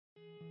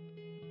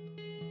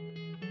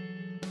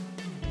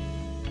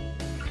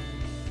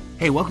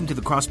Hey, welcome to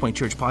the Crosspoint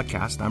Church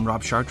podcast. I'm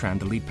Rob Chartrand,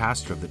 the lead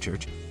pastor of the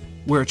church.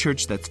 We're a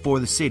church that's for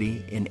the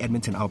city in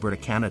Edmonton, Alberta,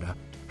 Canada,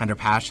 and are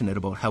passionate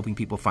about helping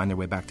people find their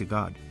way back to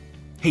God.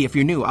 Hey, if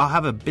you're new, I'll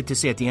have a bit to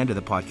say at the end of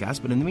the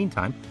podcast, but in the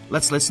meantime,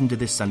 let's listen to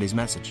this Sunday's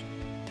message.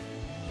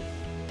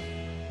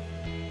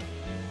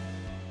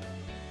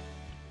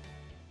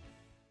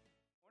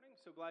 Morning,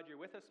 so glad you're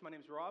with us. My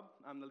name's Rob.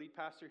 I'm the lead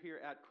pastor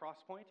here at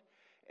Crosspoint.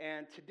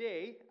 And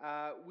today,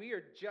 we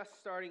are just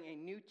starting a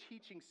new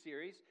teaching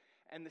series,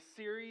 and the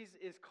series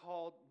is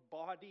called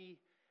Body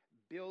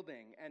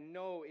Building. And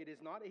no, it is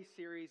not a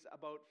series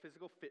about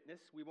physical fitness.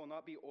 We will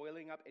not be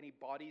oiling up any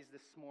bodies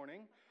this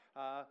morning.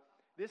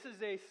 This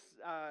is a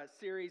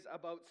series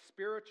about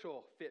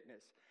spiritual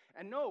fitness.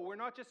 And no, we're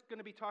not just going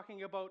to be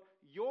talking about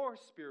your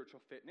spiritual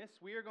fitness.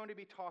 We are going to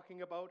be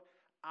talking about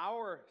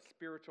our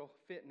spiritual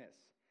fitness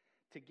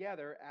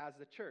together as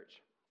the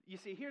church. You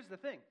see, here's the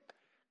thing.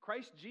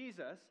 Christ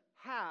Jesus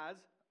has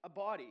a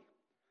body.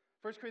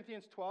 1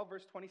 Corinthians 12,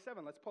 verse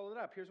 27. Let's pull it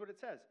up. Here's what it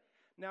says.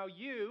 Now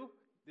you,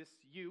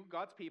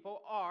 God's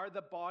people, are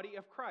the body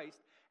of Christ,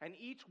 and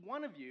each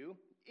one of you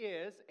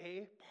is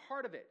a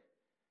part of it.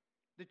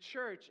 The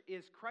church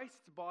is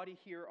Christ's body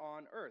here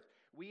on earth.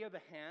 We are the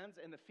hands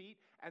and the feet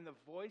and the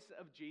voice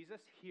of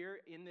Jesus here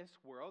in this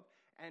world,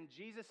 and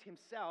Jesus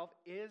himself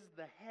is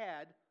the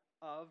head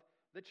of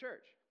the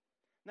church.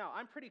 Now,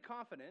 I'm pretty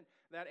confident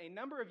that a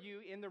number of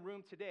you in the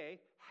room today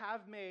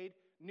have made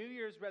New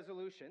Year's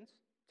resolutions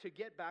to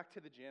get back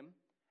to the gym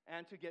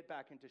and to get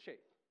back into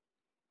shape.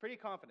 Pretty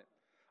confident.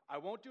 I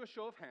won't do a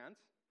show of hands.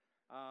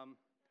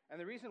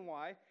 And the reason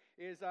why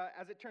is,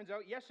 as it turns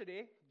out,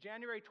 yesterday,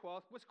 January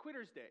 12th, was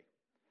Quitter's Day.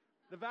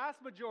 The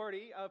vast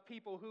majority of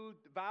people who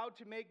vowed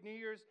to make New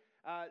Year's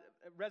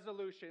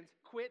resolutions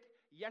quit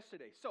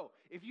yesterday. So,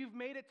 if you've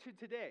made it to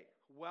today,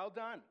 well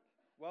done.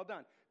 Well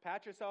done.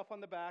 Pat yourself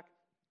on the back.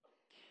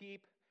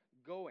 Keep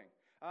going.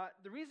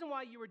 The reason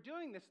why you are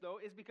doing this, though,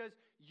 is because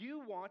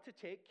you want to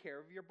take care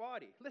of your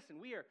body. Listen,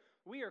 we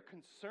are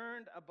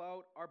concerned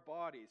about our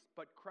bodies,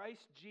 but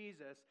Christ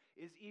Jesus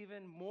is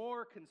even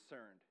more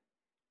concerned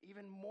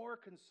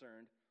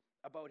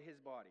about his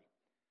body.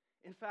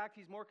 In fact,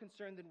 he's more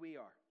concerned than we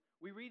are.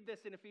 We read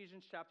this in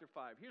Ephesians chapter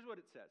 5. Here's what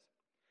it says.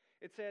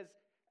 It says,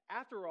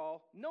 after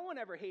all, no one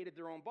ever hated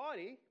their own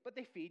body, but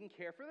they feed and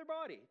care for their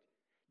body,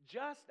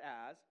 just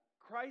as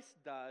Christ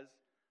does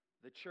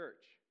the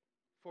church.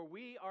 For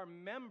we are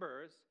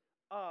members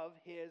of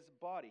his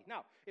body.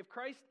 Now, if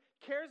Christ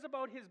cares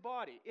about his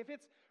body, if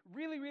it's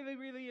really, really,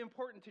 really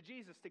important to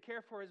Jesus to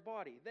care for his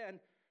body, then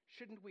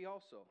shouldn't we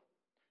also?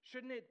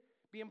 Shouldn't it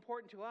be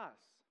important to us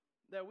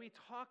that we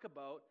talk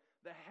about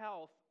the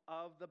health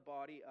of the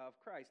body of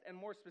Christ? And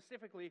more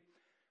specifically,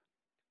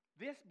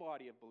 this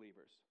body of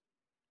believers,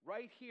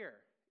 right here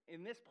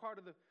in this part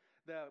of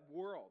the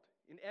world,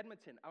 in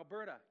Edmonton,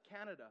 Alberta,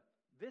 Canada,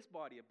 this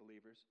body of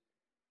believers,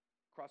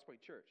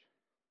 Crosspoint Church.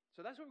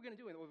 So that's what we're going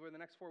to do over the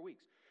next 4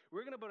 weeks.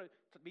 We're going to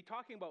be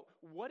talking about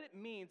what it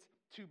means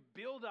to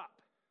build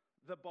up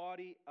the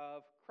body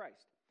of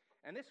Christ.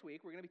 And this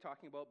week, we're going to be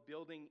talking about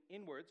building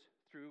inwards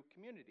through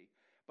community.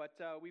 But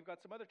we've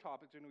got some other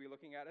topics we're going to be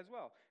looking at as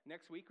well.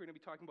 Next week, we're going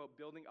to be talking about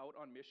building out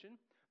on mission.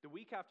 The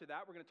week after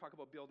that, we're going to talk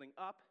about building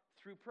up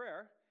through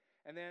prayer.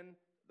 And then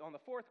on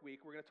the fourth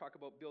week, we're going to talk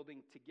about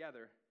building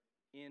together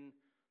in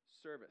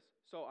service.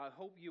 So I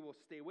hope you will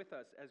stay with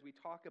us as we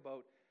talk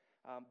about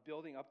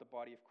building up the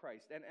body of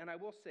Christ. And I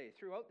will say,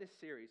 throughout this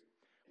series,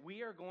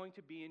 we are going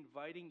to be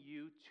inviting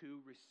you to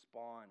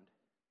respond,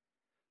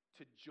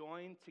 to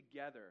join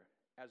together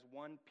as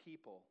one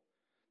people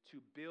to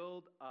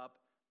build up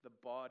the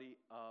body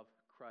of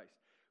Christ.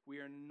 We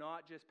are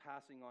not just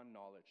passing on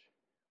knowledge.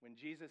 When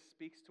Jesus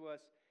speaks to us,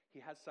 he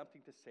has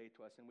something to say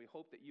to us, and we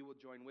hope that you will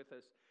join with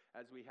us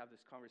as we have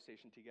this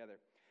conversation together.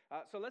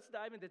 So let's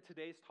dive into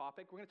today's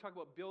topic. We're going to talk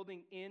about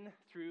building in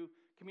through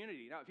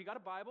community. Now, if you got a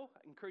Bible,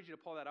 I encourage you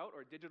to pull that out,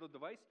 or a digital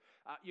device.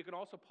 You can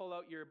also pull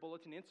out your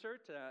bulletin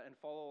insert and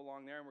follow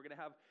along there, and we're going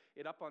to have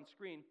it up on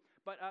screen.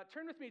 But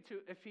turn with me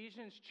to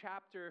Ephesians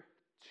chapter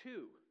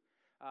 2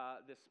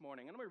 this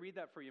morning. And I'm going to read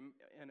that for you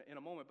in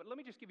a moment, but let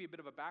me just give you a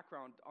bit of a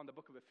background on the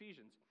book of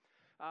Ephesians.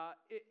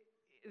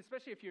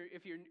 Especially if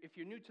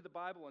you're new to the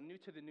Bible and new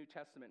to the New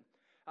Testament.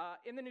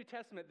 In the New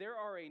Testament, there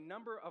are a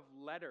number of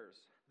letters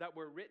that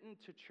were written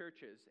to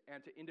churches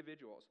and to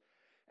individuals.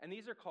 And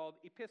these are called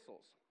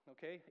epistles,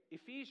 okay?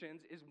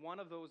 Ephesians is one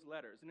of those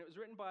letters. And it was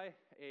written by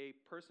a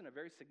person, a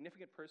very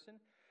significant person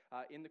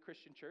in the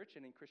Christian church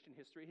and in Christian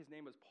history. His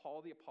name was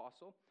Paul the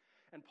Apostle.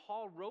 And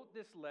Paul wrote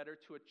this letter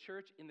to a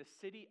church in the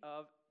city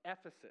of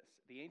Ephesus,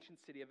 the ancient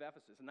city of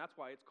Ephesus. And that's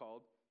why it's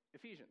called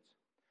Ephesians.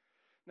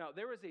 Now,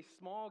 there was a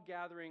small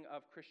gathering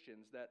of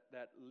Christians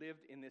that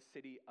lived in this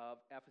city of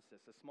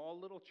Ephesus, a small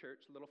little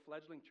church, little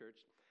fledgling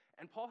church,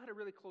 and Paul had a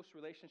really close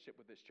relationship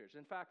with this church.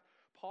 In fact,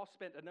 Paul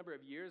spent a number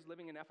of years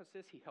living in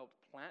Ephesus. He helped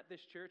plant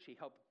this church. He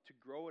helped to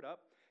grow it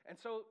up. And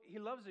so he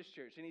loves this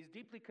church, and he's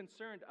deeply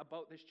concerned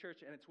about this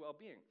church and its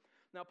well-being.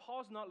 Now,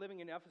 Paul's not living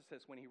in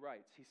Ephesus when he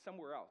writes. He's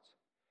somewhere else.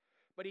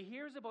 But he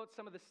hears about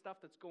some of the stuff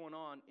that's going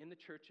on in the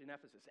church in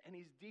Ephesus, and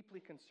he's deeply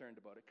concerned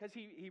about it because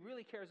he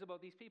really cares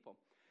about these people.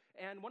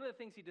 And one of the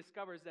things he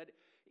discovers that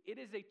it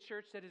is a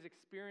church that is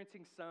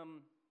experiencing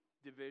some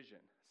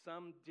division,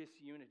 some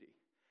disunity.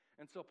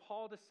 And so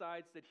Paul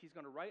decides that he's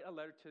going to write a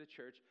letter to the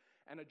church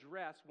and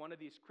address one of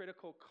these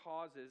critical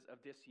causes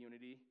of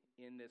disunity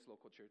in this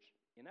local church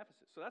in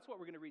Ephesus. So that's what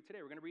we're going to read today.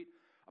 We're going to read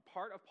a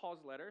part of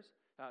Paul's letters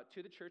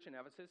to the church in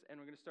Ephesus, and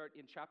we're going to start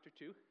in chapter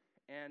 2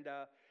 and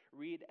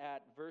read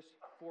at verse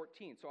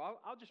 14. So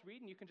I'll just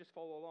read, and you can just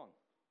follow along.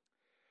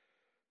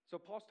 So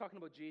Paul's talking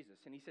about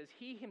Jesus, and he says,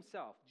 he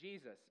himself,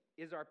 Jesus,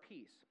 is our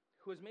peace,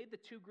 who has made the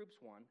two groups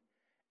one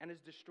and has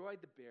destroyed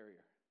the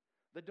barrier,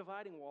 the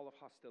dividing wall of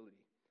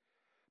hostility,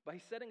 by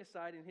setting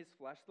aside in his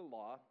flesh the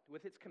law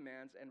with its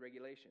commands and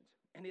regulations.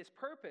 And his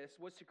purpose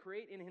was to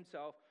create in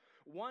himself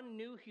one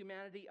new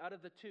humanity out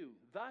of the two,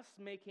 thus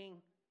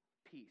making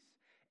peace,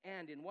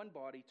 and in one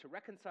body to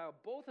reconcile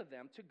both of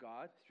them to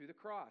God through the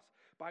cross,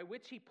 by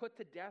which he put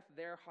to death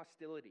their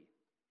hostility.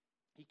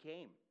 He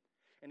came,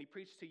 and he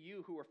preached to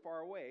you who were far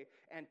away,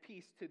 and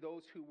peace to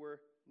those who were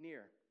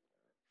near.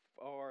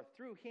 For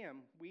through him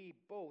we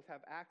both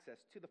have access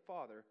to the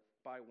Father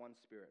by one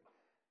Spirit.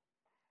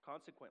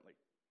 Consequently,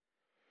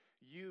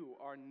 you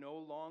are no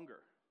longer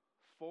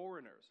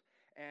foreigners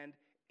and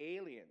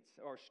aliens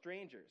or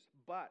strangers,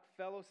 but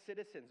fellow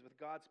citizens with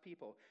God's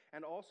people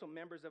and also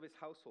members of his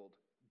household,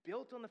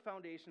 built on the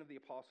foundation of the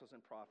apostles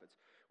and prophets,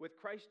 with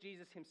Christ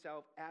Jesus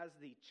himself as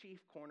the chief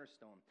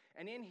cornerstone.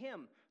 And in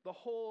him, the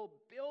whole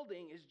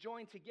building is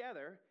joined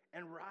together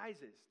and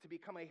rises to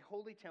become a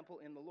holy temple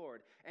in the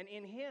Lord. And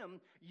in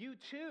him, you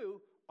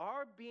too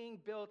are being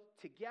built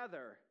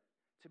together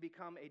to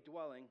become a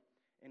dwelling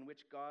in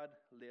which God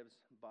lives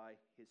by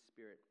his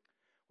Spirit.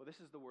 Well, this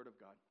is the word of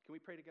God. Can we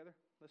pray together?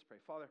 Let's pray.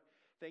 Father,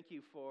 thank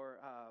you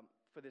for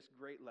this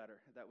great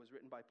letter that was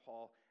written by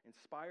Paul,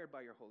 inspired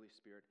by your Holy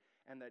Spirit,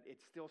 and that it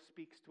still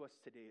speaks to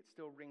us today. It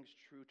still rings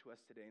true to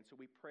us today. And so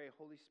we pray,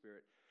 Holy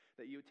Spirit,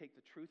 that you would take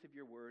the truth of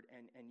your word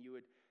and you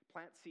would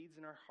plant seeds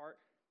in our heart,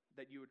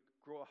 that you would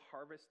grow a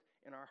harvest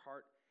in our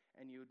heart,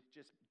 and you would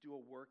just do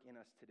a work in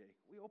us today.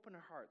 We open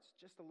our hearts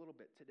just a little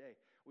bit today.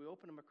 We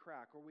open them a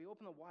crack, or we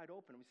open them wide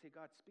open, and we say,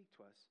 God, speak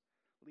to us,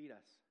 lead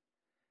us,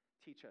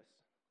 teach us,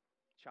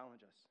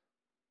 challenge us.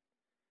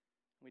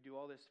 We do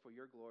all this for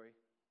your glory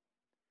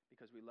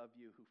because we love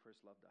you who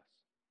first loved us.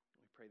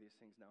 We pray these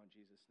things now in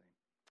Jesus' name.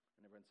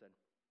 And everyone said,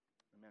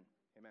 amen,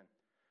 amen.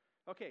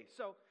 Okay,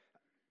 so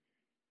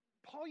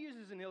Paul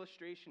uses an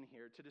illustration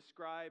here to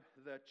describe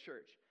the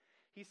church.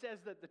 He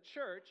says that the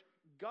church,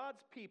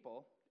 God's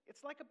people,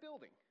 it's like a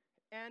building.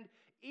 And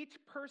each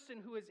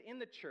person who is in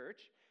the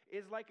church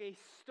is like a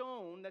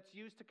stone that's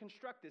used to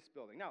construct this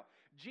building. Now,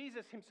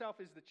 Jesus himself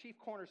is the chief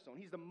cornerstone.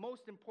 He's the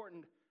most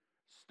important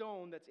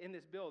stone that's in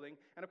this building.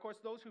 And of course,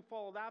 those who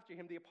followed after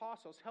him, the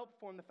apostles, helped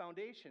form the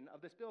foundation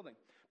of this building.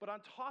 But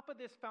on top of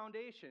this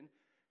foundation,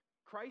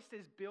 Christ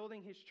is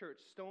building his church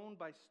stone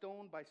by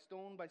stone by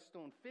stone by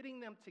stone, fitting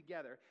them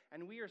together.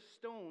 And we are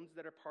stones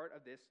that are part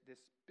of this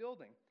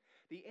building.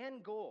 The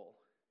end goal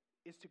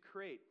is to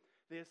create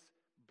this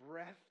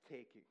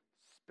breathtaking,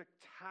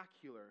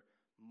 spectacular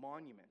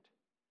monument,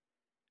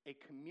 a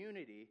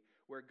community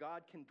where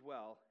God can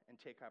dwell and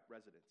take up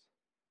residence.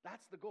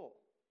 That's the goal.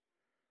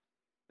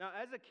 Now,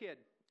 as a kid,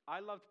 I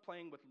loved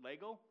playing with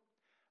Lego.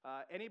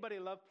 Anybody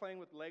love playing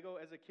with Lego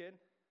as a kid?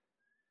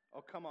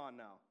 Oh, come on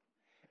now.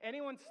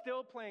 Anyone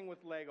still playing with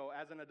Lego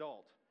as an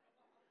adult?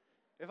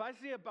 If I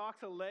see a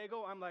box of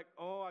Lego, I'm like,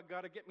 oh, I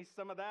got to get me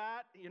some of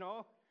that, you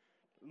know.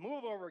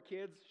 Move over,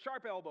 kids.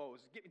 Sharp elbows.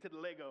 Get me to the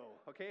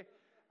Lego, okay?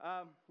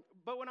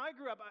 But when I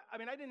grew up, I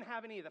didn't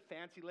have any of the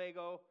fancy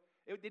Lego.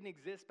 It didn't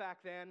exist back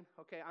then,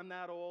 okay? I'm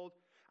that old.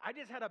 I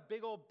just had a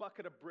big old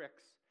bucket of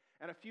bricks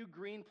and a few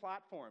green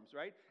platforms,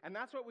 right? And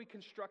that's what we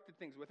constructed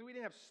things with. We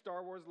didn't have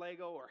Star Wars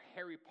Lego or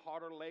Harry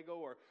Potter Lego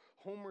or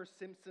Homer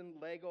Simpson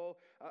Lego.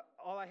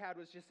 All I had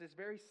was just this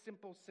very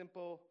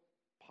simple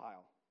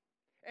pile.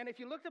 And if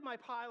you looked at my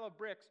pile of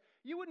bricks,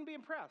 you wouldn't be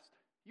impressed.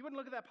 You wouldn't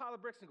look at that pile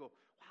of bricks and go,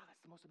 wow,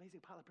 that's the most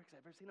amazing pile of bricks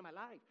I've ever seen in my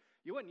life.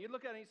 You wouldn't. You'd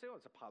look at it and you'd say, oh,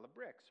 it's a pile of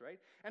bricks, right?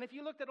 And if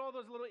you looked at all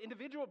those little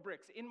individual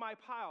bricks in my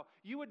pile,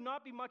 you would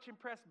not be much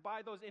impressed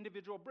by those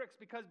individual bricks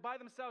because by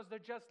themselves,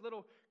 they're just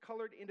little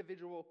colored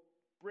individual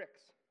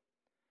bricks.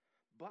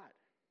 But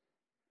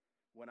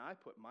when I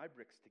put my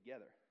bricks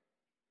together,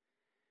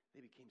 they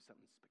became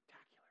something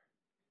spectacular.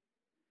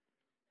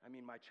 I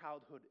mean, my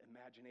childhood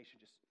imagination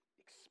just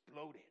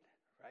exploded,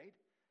 right?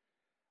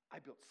 I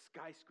built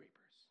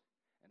skyscrapers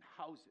and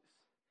houses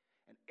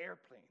and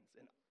airplanes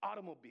and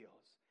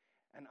automobiles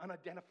and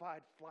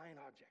unidentified flying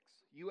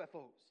objects,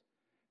 UFOs,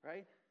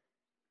 right?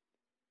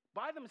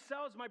 By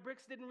themselves, my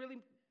bricks didn't really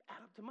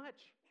add up to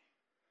much.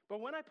 But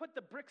when I put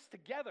the bricks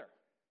together,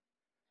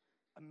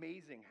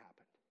 amazing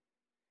happened.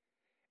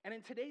 And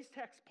in today's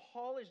text,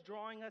 Paul is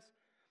drawing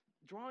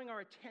our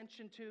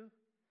attention to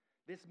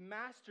this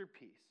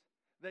masterpiece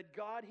that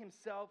God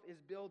himself is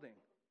building.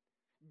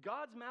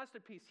 God's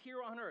masterpiece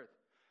here on earth,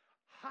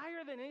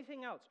 higher than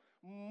anything else,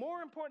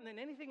 more important than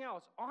anything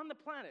else on the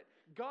planet,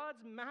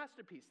 God's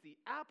masterpiece, the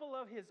apple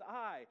of his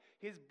eye,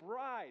 his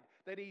bride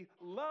that he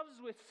loves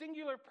with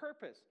singular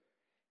purpose,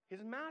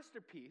 his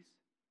masterpiece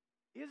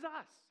is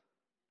us,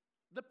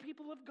 the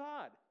people of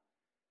God,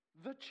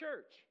 the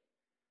church.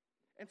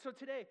 And so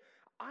today,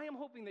 I am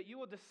hoping that you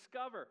will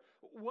discover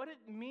what it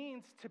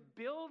means to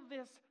build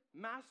this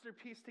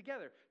masterpiece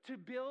together, to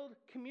build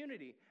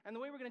community. And the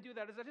way we're going to do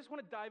that is I just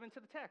want to dive into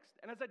the text.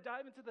 And as I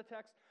dive into the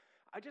text,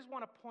 I just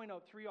want to point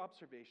out 3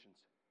 observations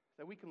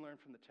that we can learn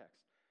from the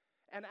text.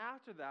 And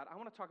after that, I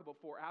want to talk about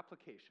 4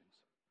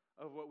 applications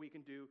of what we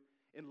can do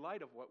in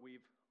light of what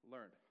we've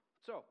learned.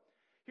 So,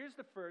 here's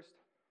the first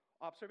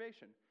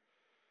observation.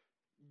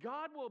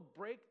 God will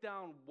break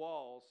down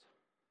walls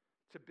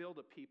to build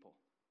a people.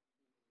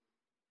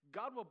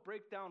 God will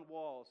break down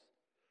walls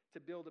to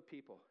build a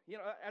people. You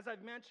know, as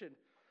I've mentioned,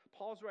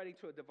 Paul's writing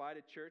to a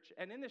divided church.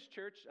 And in this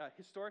church,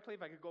 historically,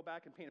 if I could go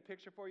back and paint a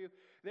picture for you,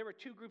 there were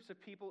 2 groups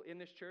of people in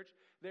this church.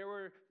 There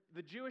were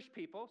the Jewish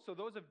people, so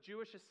those of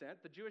Jewish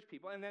descent, the Jewish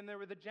people, and then there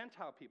were the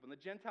Gentile people. And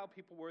the Gentile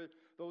people were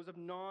those of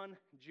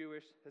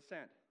non-Jewish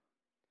descent.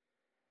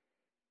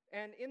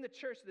 And in the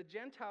church, the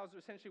Gentiles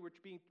essentially were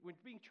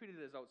being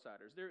treated as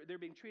outsiders. They're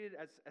being treated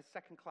as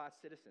second-class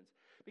citizens.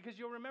 Because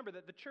you'll remember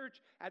that the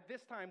church at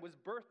this time was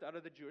birthed out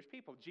of the Jewish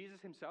people. Jesus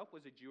himself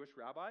was a Jewish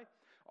rabbi.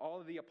 All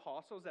of the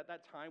apostles at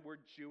that time were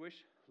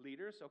Jewish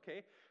leaders,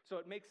 okay? So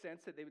it makes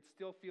sense that they would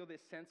still feel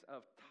this sense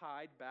of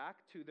tied back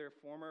to their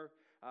former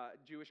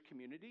Jewish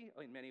community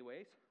in many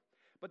ways.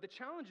 But the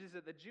challenge is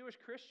that the Jewish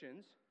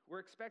Christians were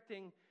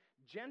expecting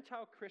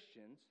Gentile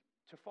Christians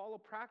to follow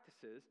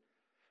practices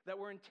that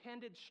were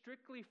intended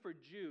strictly for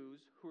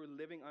Jews who were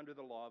living under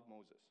the law of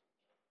Moses.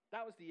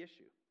 That was the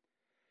issue.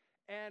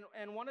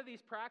 And one of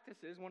these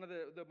practices, one of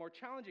the more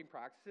challenging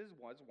practices,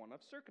 was one of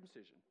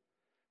circumcision,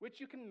 which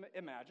you can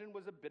imagine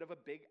was a bit of a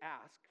big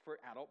ask for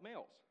adult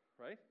males,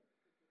 right?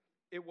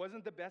 It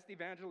wasn't the best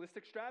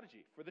evangelistic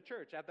strategy for the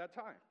church at that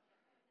time.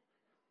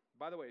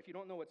 By the way, if you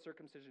don't know what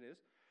circumcision is,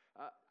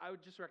 I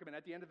would just recommend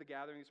at the end of the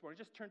gathering this morning,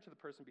 just turn to the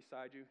person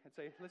beside you and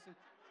say, listen,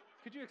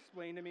 could you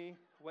explain to me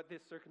what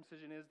this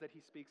circumcision is that he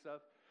speaks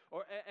of?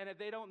 And if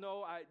they don't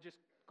know, I just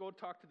go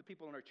talk to the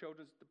people in our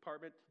children's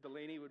department.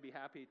 Delaney would be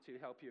happy to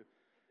help you.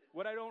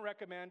 What I don't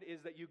recommend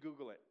is that you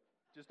Google it.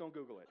 Just don't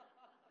Google it.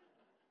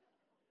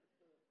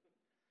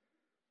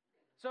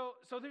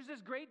 So there's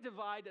this great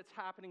divide that's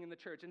happening in the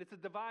church, and it's a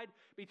divide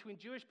between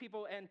Jewish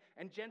people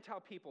and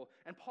Gentile people.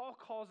 And Paul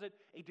calls it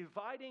a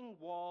dividing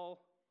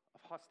wall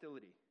of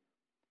hostility.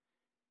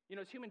 You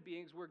know, as human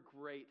beings, we're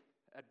great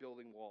at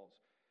building walls.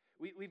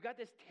 We've got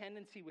this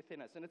tendency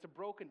within us, and it's a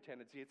broken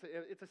tendency.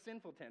 It's a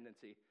sinful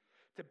tendency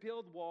to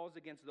build walls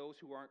against those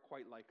who aren't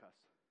quite like us.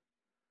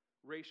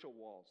 Racial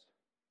walls,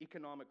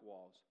 economic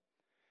walls,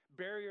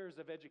 barriers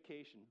of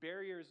education,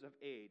 barriers of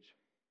age,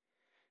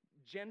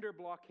 gender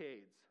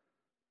blockades,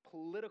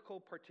 political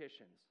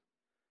partitions.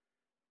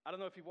 I don't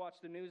know if you've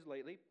watched the news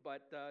lately,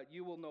 but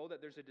you will know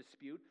that there's a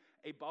dispute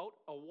about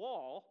a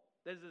wall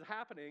that is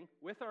happening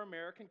with our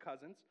American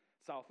cousins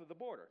south of the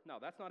border. Now,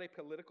 that's not a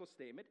political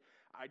statement.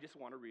 I just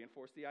want to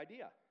reinforce the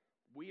idea.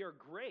 We are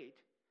great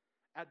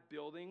at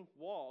building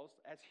walls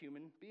as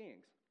human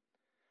beings.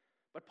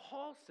 But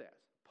Paul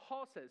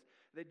says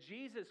that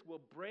Jesus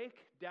will break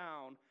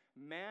down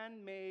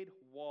man-made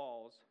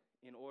walls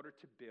in order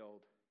to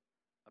build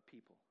a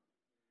people.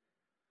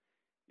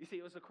 You see,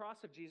 it was the cross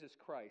of Jesus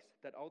Christ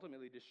that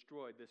ultimately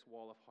destroyed this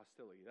wall of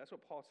hostility. That's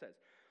what Paul says.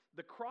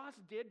 The cross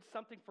did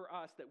something for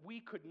us that we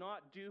could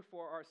not do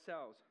for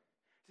ourselves.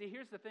 See,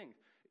 here's the thing.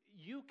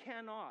 You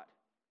cannot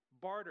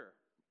barter,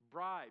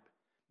 bribe,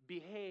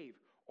 behave,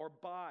 or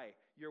buy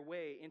your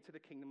way into the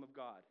kingdom of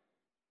God.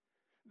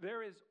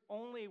 There is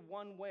only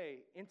one way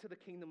into the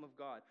kingdom of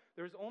God.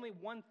 There is only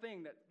one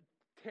thing that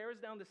tears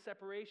down the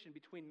separation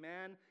between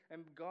man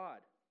and God,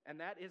 and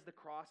that is the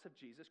cross of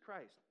Jesus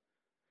Christ.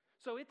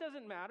 So it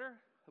doesn't matter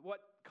what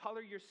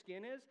color your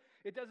skin is.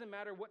 It doesn't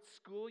matter what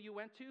school you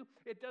went to.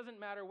 It doesn't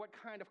matter what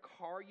kind of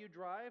car you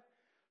drive.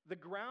 The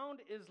ground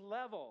is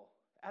level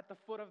at the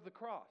foot of the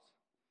cross.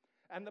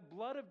 And the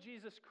blood of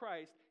Jesus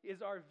Christ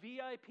is our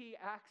VIP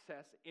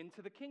access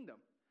into the kingdom.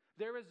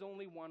 There is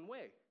only one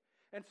way.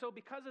 And so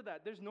because of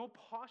that, there's no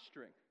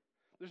posturing.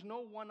 There's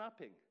no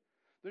one-upping.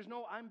 There's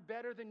no, I'm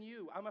better than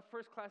you. I'm a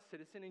first-class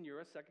citizen and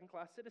you're a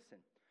second-class citizen.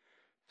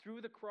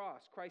 Through the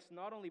cross, Christ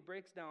not only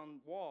breaks down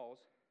walls,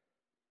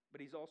 but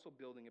he's also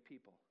building a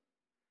people.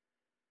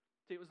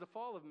 See, it was the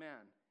fall of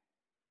man.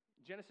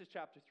 Genesis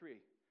chapter 3.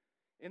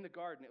 In the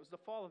garden, it was the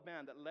fall of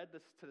man that led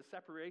to the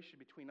separation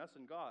between us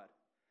and God.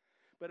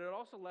 But it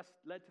also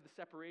led to the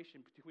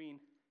separation between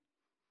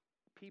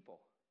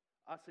people,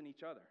 us and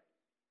each other.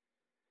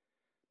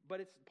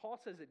 But Paul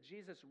says that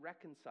Jesus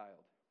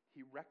reconciled.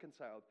 He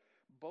reconciled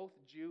both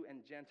Jew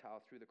and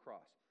Gentile through the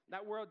cross.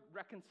 That word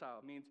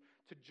reconcile means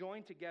to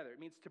join together. It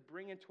means to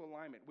bring into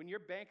alignment. When your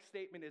bank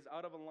statement is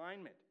out of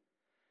alignment,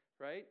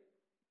 right,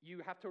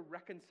 you have to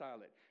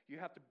reconcile it. You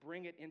have to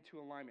bring it into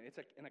alignment. It's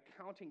an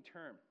accounting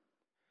term.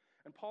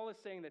 And Paul is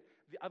saying that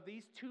of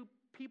these two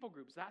people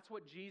groups. That's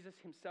what Jesus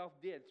himself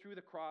did through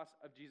the cross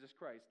of Jesus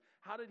Christ.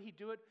 How did he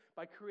do it?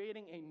 By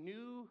creating a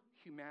new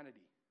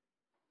humanity,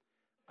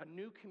 a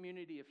new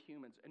community of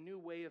humans, a new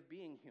way of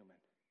being human.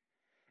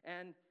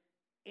 And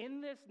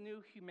in this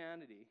new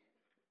humanity,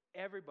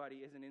 everybody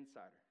is an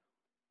insider.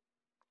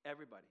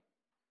 Everybody.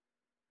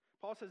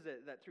 Paul says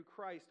that through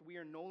Christ, we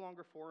are no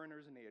longer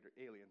foreigners and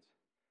aliens.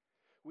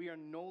 We are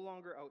no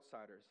longer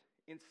outsiders.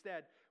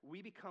 Instead,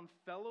 we become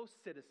fellow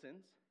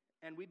citizens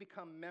and we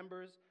become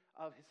members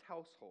of his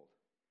household.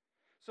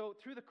 So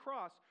through the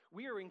cross,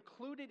 we are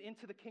included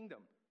into the kingdom.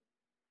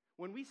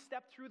 When we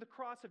step through the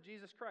cross of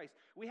Jesus Christ,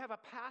 we have a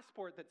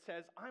passport that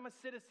says, I'm a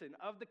citizen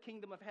of the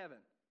kingdom of heaven.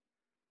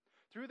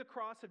 Through the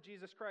cross of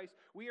Jesus Christ,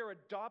 we are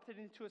adopted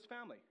into his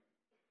family.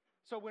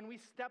 So when we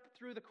step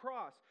through the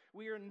cross,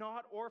 we are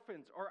not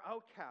orphans or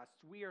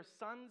outcasts. We are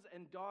sons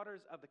and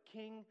daughters of the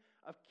King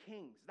of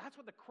Kings. That's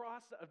what the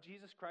cross of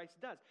Jesus Christ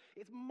does.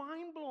 It's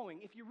mind-blowing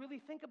if you really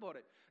think about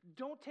it.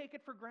 Don't take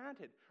it for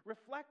granted.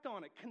 Reflect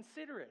on it.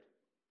 Consider it.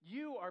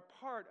 You are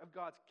part of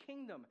God's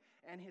kingdom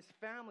and his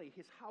family,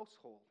 his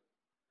household.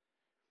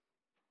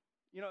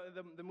 You know,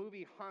 the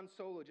movie Han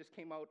Solo just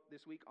came out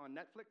this week on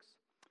Netflix.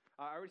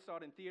 I already saw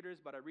it in theaters,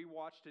 but I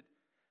rewatched it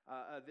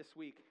this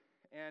week.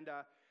 And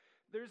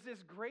there's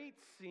this great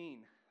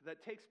scene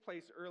that takes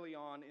place early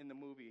on in the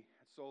movie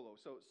Solo.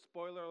 So,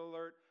 spoiler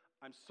alert,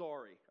 I'm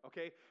sorry,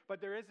 okay? But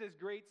there is this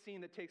great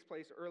scene that takes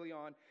place early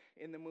on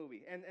in the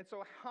movie. And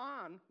so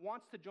Han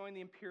wants to join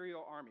the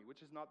Imperial Army,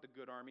 which is not the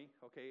good army,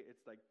 okay?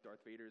 It's like Darth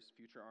Vader's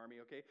future army,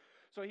 okay?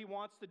 So he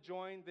wants to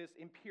join this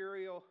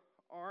Imperial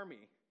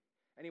Army,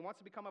 and he wants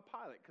to become a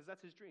pilot, because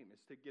that's his dream,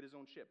 is to get his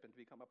own ship and to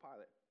become a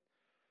pilot.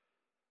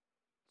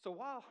 So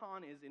while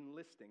Han is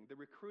enlisting, the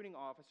recruiting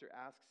officer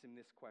asks him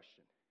this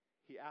question.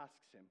 He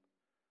asks him,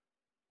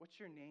 "What's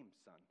your name,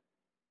 son?"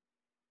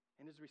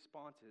 And his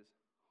response is,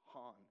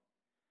 "Han."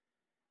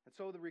 And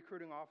so the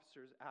recruiting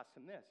officer asks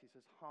him this. He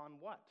says, "Han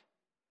what?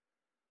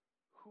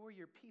 Who are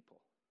your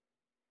people?"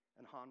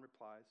 And Han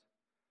replies,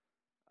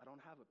 "I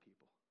don't have a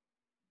people.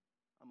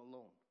 I'm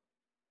alone,"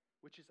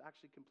 which is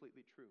actually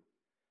completely true.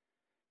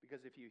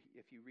 Because if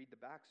you read the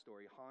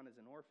backstory, Han is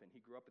an orphan. He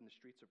grew up in the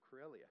streets of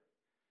Karelia.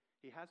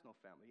 He has no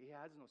family. He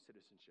has no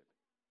citizenship.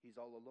 He's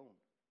all alone.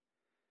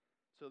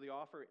 So the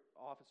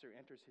officer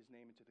enters his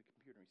name into the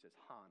computer and he says,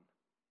 Han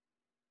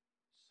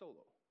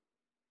Solo.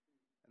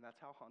 And that's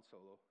how Han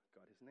Solo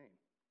got his name.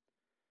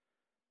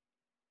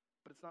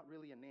 But it's not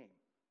really a name.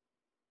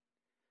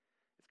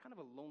 It's kind of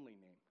a lonely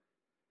name.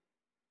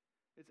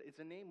 It's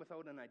a name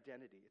without an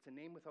identity. It's a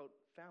name without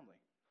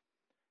family.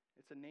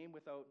 It's a name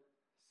without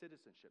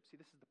citizenship. See,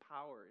 this is the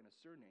power in a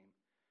surname.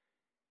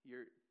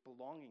 You're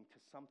belonging to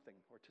something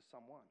or to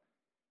someone.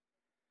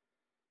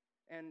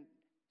 And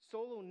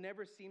Solo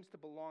never seems to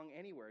belong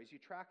anywhere. As you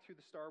track through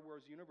the Star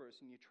Wars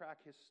universe and you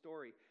track his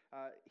story,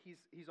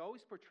 he's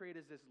always portrayed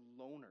as this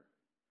loner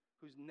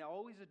who's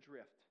always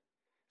adrift.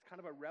 He's kind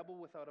of a rebel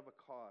without a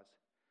cause.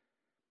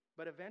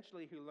 But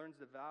eventually he learns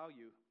the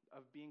value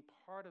of being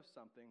part of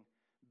something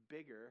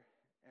bigger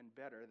and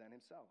better than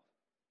himself.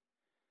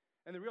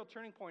 And the real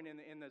turning point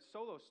in the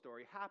Solo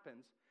story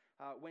happens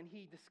when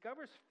he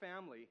discovers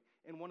family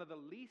in one of the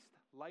least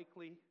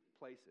likely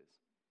places.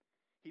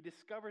 He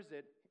discovers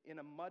it in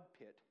a mud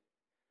pit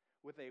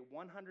with a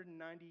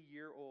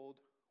 190-year-old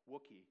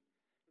Wookiee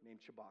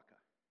named Chewbacca.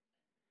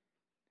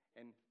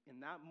 And in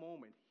that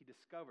moment, he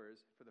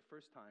discovers, for the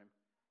first time,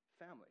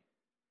 family.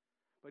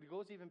 But he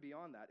goes even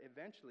beyond that.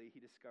 Eventually, he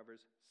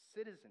discovers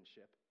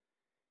citizenship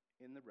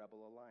in the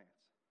Rebel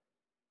Alliance.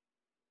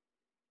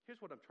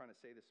 Here's what I'm trying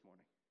to say this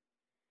morning.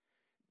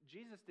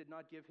 Jesus did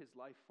not give his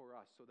life for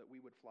us so that we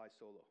would fly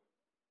solo.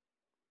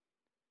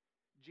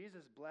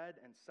 Jesus bled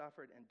and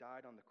suffered and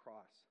died on the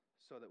cross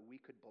so that we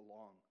could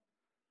belong,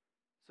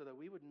 so that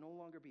we would no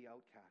longer be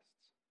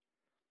outcasts,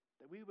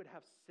 that we would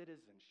have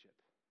citizenship,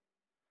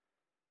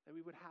 that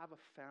we would have a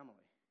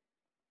family.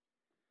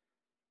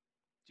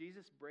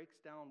 Jesus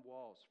breaks down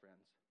walls,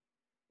 friends,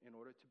 in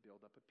order to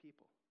build up a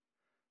people.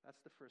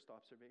 That's the first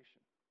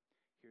observation.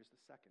 Here's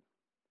the second.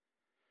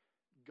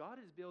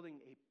 God is building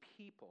a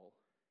people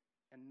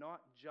and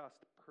not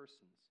just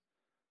persons.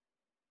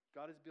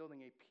 God is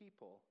building a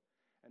people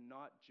and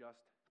not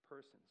just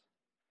persons.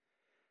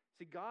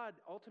 See, God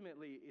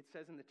ultimately, it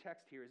says in the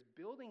text here, is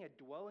building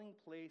a dwelling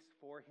place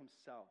for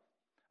himself,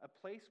 a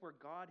place where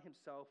God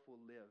himself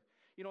will live.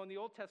 You know, in the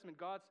Old Testament,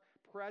 God's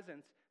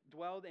presence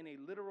dwelled in a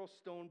literal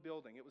stone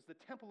building. It was the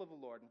temple of the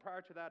Lord, and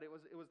prior to that, it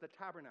was the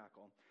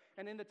tabernacle.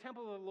 And in the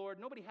temple of the Lord,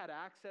 nobody had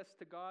access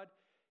to God.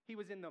 He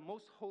was in the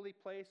most holy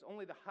place.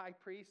 Only the high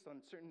priest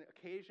on certain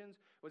occasions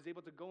was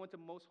able to go into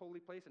the most holy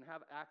place and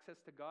have access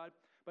to God.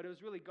 But it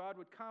was really God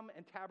would come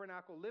and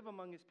tabernacle, live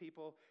among his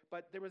people,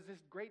 but there was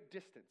this great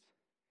distance.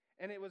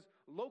 And it was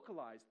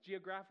localized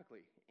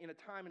geographically in a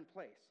time and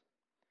place.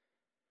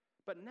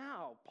 But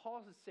now,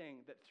 Paul is saying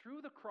that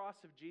through the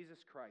cross of Jesus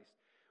Christ,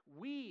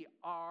 we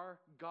are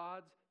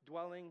God's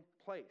dwelling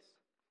place.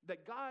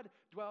 That God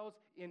dwells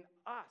in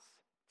us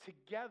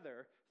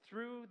together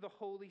through the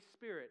Holy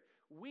Spirit.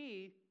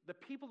 we, the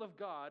people of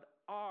God,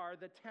 are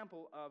the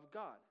temple of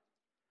God.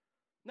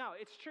 Now,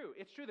 it's true.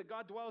 It's true that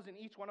God dwells in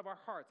each one of our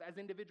hearts as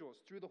individuals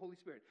through the Holy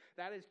Spirit.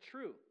 That is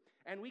true.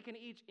 And we can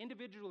each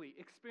individually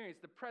experience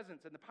the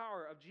presence and the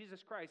power of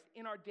Jesus Christ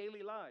in our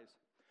daily lives.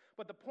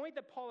 But the point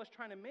that Paul is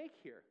trying to make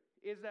here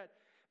is that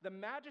the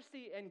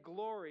majesty and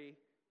glory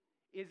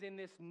is in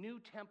this new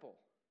temple.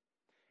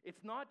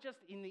 It's not just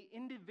in the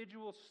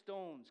individual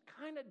stones,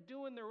 kind of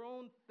doing their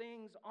own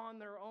things on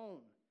their own.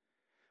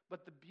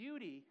 But the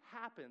beauty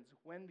happens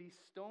when these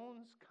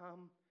stones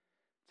come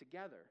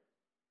together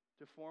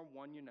to form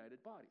one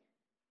united body.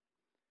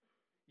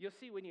 You'll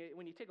see when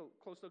you take a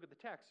close look at the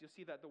text, you'll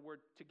see that the word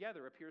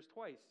together appears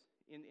twice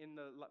in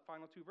the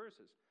final two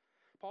verses.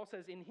 Paul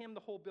says, in him the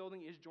whole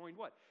building is joined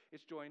what?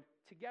 It's joined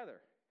together.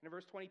 And in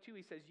verse 22,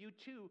 he says, you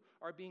too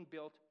are being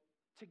built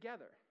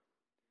together.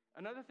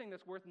 Another thing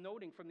that's worth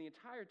noting from the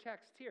entire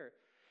text here,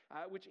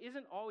 which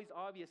isn't always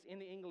obvious in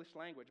the English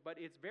language, but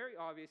it's very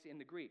obvious in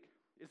the Greek,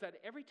 is that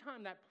every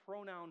time that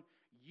pronoun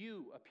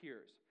you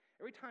appears,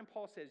 every time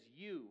Paul says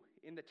you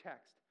in the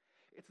text,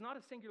 it's not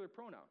a singular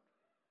pronoun.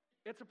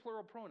 It's a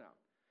plural pronoun.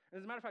 And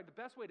as a matter of fact,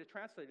 the best way to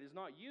translate it is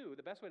not you.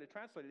 The best way to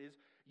translate it is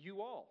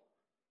you all.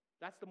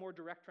 That's the more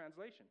direct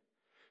translation.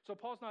 So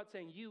Paul's not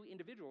saying you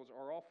individuals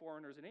are all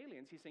foreigners and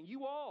aliens. He's saying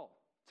you all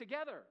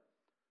together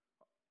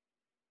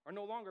are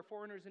no longer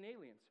foreigners and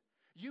aliens.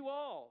 You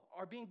all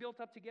are being built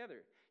up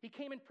together. He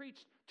came and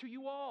preached to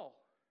you all.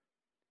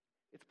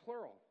 It's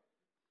plural.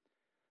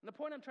 And the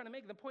point I'm trying to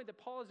make, the point that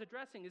Paul is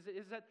addressing is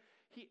that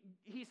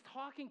he's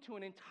talking to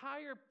an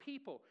entire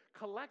people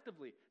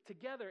collectively,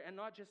 together, and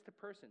not just to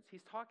persons.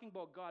 He's talking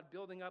about God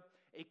building up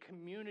a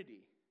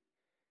community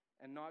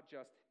and not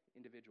just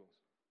individuals.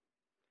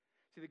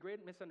 See, the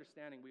great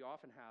misunderstanding we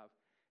often have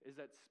is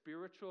that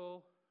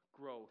spiritual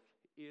growth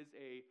is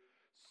a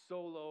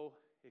solo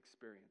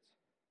experience.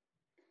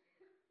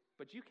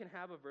 But you can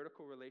have a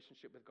vertical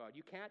relationship with God.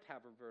 You can't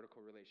have a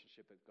vertical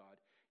relationship with God.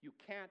 You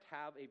can't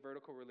have a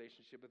vertical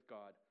relationship with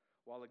God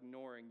while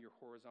ignoring your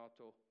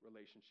horizontal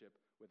relationship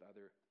with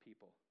other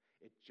people.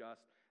 It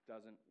just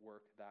doesn't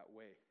work that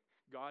way.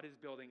 God is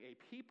building a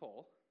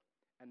people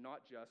and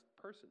not just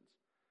persons.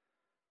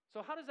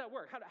 So how does that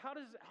work? How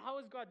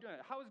is God doing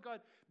it? How is God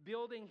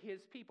building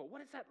his people? What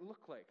does that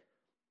look like?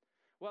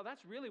 Well,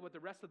 that's really what the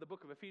rest of the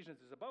book of Ephesians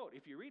is about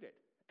if you read it.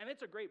 And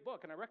it's a great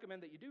book, and I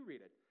recommend that you do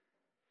read it.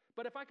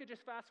 But if I could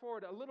just fast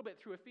forward a little bit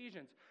through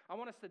Ephesians, I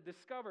want us to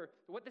discover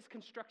what this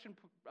construction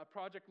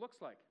project looks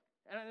like.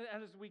 And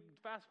as we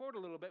fast forward a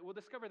little bit, we'll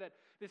discover that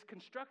this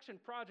construction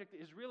project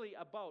is really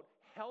about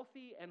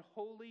healthy and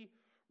holy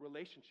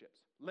relationships.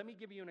 Let me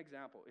give you an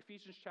example.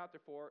 Ephesians chapter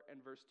 4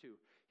 and verse 2.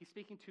 He's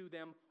speaking to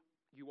them,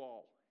 you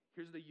all.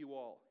 Here's the you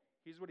all.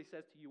 Here's what he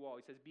says to you all.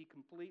 He says, be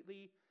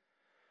completely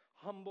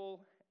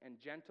humble and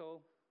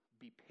gentle,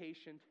 be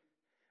patient,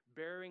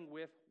 bearing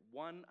with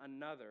one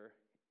another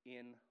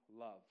in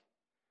love.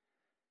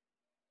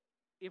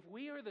 If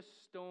we are the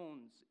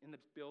stones in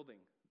this building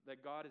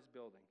that God is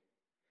building,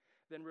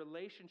 then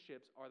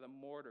relationships are the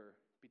mortar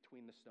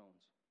between the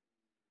stones.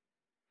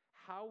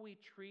 How we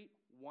treat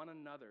one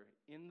another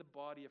in the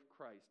body of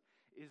Christ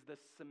is the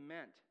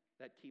cement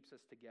that keeps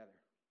us together.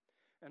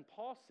 And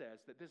Paul says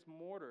that this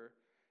mortar,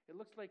 it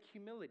looks like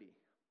humility,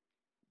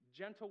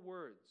 gentle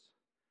words,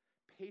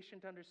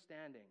 patient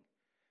understanding,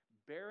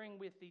 bearing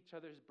with each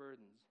other's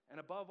burdens, and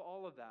above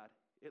all of that,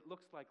 it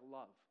looks like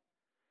love.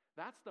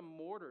 That's the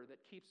mortar that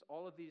keeps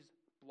all of these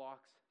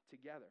blocks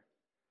together.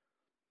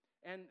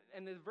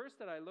 And the verse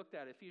that I looked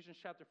at, Ephesians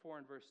chapter 4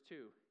 and verse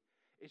 2,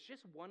 it's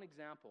just one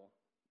example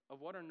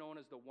of what are known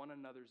as the one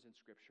another's in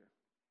Scripture.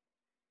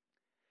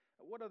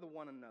 What are the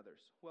one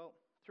another's? Well,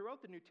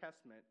 throughout the New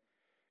Testament,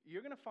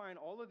 you're going to find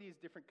all of these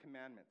different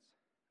commandments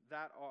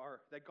that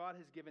God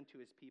has given to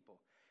his people.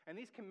 And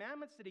these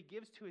commandments that he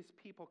gives to his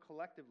people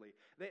collectively,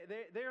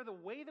 they are the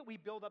way that we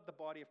build up the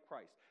body of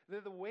Christ. They're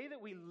the way that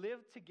we live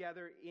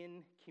together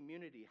in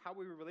community, how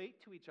we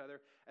relate to each other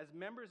as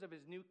members of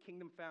his new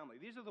kingdom family.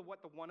 These are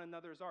what the one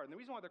another's are. And the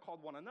reason why they're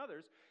called one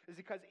another's is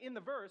because in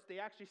the verse, they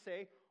actually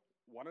say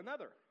one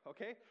another,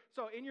 okay?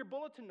 So in your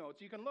bulletin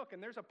notes, you can look,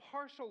 and there's a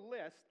partial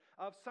list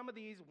of some of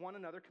these one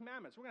another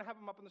commandments. We're going to have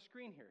them up on the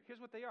screen here. Here's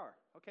what they are,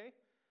 okay?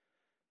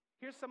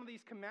 Here's some of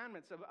these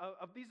commandments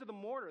of these are the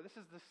mortar. This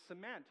is the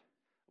cement.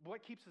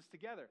 What keeps us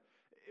together?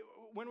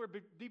 When we're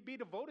be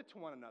devoted to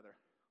one another,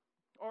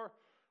 or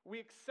we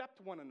accept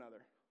one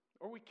another,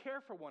 or we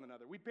care for one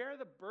another. We bear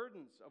the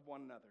burdens of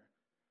one another.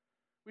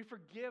 We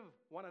forgive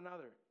one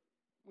another.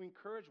 We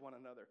encourage one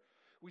another.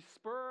 We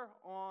spur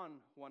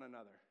on one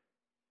another.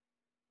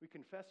 We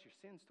confess your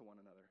sins to one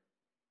another.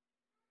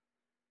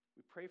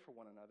 We pray for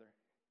one another,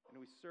 and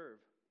we serve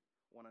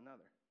one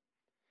another.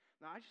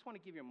 Now, I just want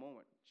to give you a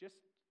moment, just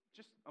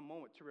a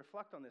moment to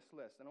reflect on this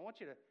list, and I want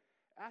you to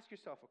ask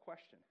yourself a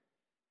question.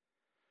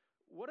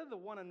 What are the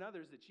one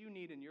another's that you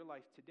need in your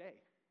life today?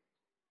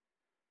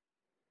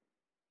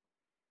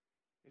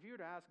 If you were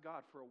to ask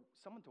God for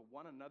someone to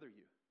one another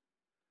you,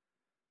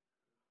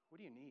 what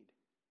do you need?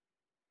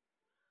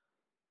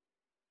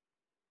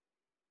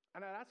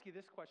 And I'd ask you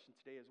this question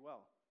today as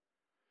well.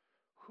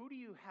 Who do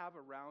you have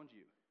around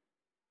you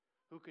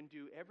who can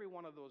do every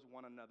one of those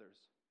one another's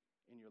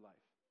in your life?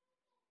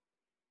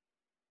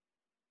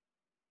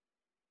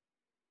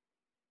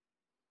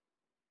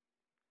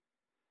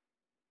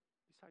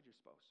 Besides your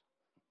spouse.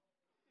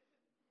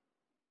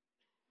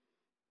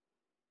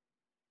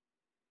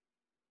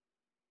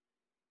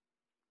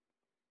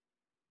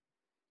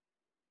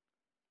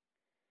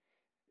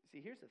 See,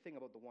 here's the thing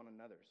about the one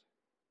another's.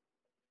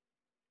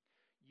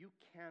 You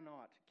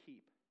cannot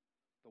keep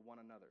the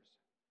one another's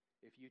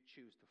if you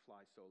choose to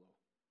fly solo.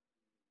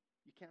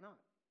 You cannot.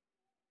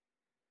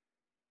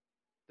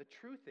 The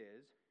truth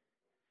is,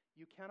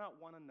 you cannot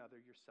one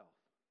another yourself.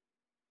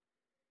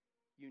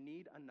 You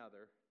need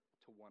another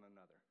to one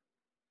another.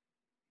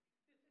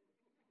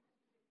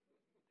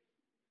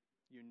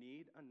 You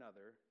need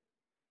another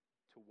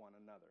to one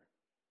another.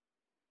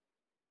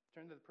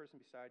 Turn to the person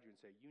beside you and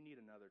say, you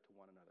need another to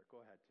one another.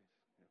 Go ahead.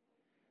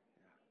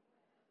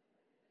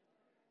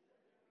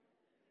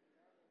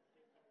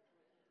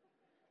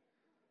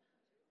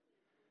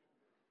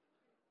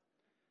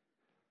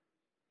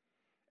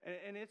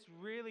 And it's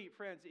really,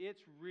 friends,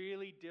 it's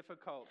really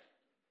difficult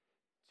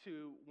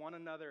to one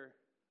another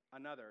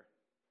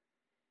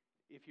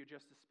if you're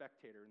just a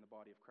spectator in the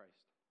body of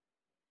Christ.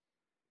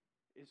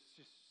 It's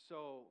just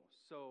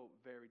so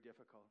very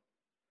difficult.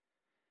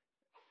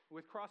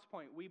 With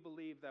Crosspoint, we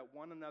believe that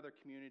one another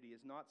community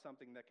is not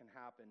something that can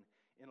happen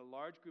in a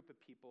large group of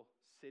people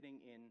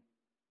sitting in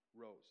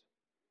rows.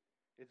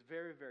 It's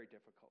very, very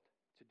difficult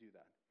to do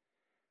that.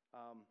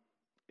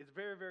 It's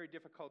very, very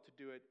difficult to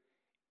do it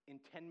in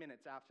 10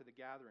 minutes after the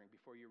gathering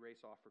before you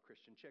race off for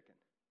Christian chicken.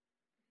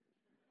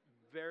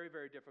 Very,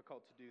 very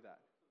difficult to do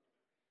that.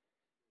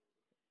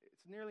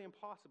 It's nearly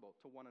impossible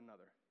to one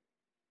another.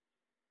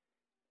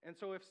 And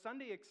so if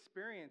Sunday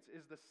experience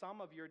is the sum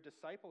of your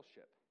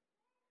discipleship,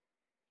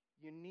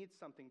 you need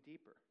something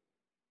deeper.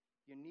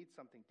 You need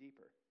something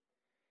deeper.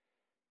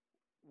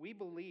 We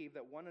believe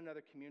that one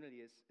another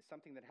community is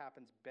something that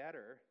happens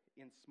better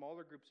in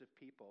smaller groups of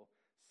people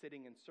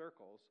sitting in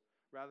circles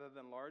rather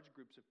than large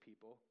groups of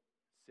people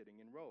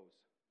sitting in rows.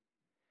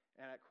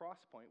 And at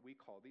Crosspoint, we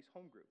call these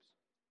home groups.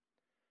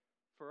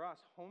 For us,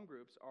 home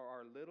groups are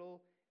our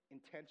little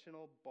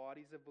intentional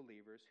bodies of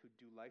believers who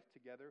do life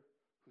together,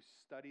 who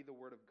study the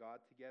Word of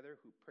God together,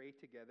 who pray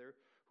together,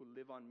 who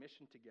live on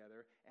mission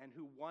together, and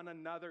who one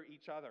another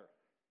each other.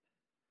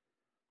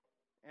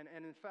 And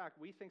in fact,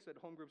 we think that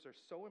home groups are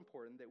so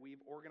important that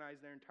we've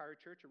organized their entire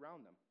church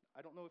around them. I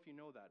don't know if you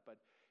know that,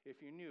 but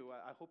if you're new,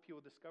 I hope you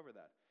will discover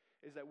that.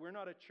 Is that we're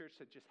not a church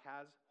that just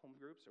has home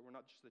groups, or we're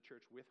not just a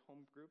church with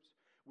home groups.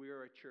 We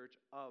are a church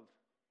of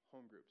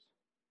home groups.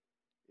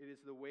 It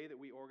is the way that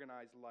we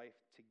organize life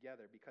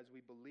together because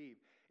we believe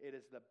it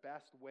is the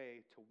best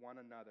way to one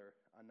another.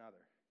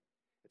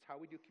 It's how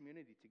we do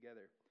community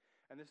together.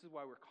 And this is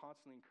why we're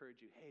constantly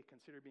encouraging you, hey,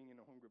 consider being in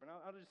a home group. And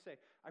I'll just say,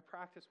 I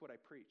practice what I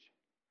preach.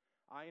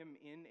 I am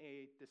in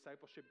a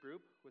discipleship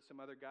group with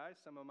some other guys,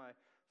 some of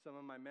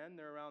my men,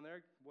 they're around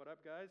there. What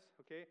up, guys?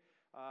 Okay.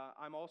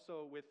 I'm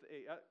also with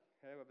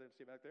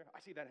see back there? I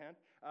see that hand.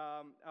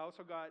 I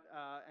also got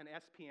an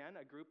SPN,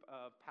 a group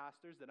of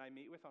pastors that I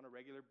meet with on a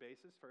regular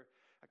basis for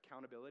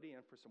accountability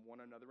and for some one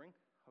anothering.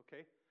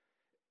 Okay?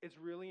 It's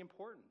really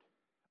important.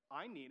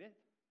 I need it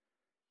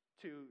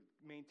to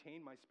maintain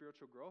my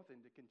spiritual growth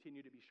and to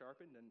continue to be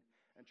sharpened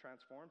and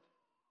transformed.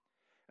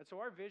 And so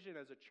our vision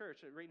as a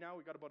church, right now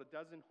we've got about a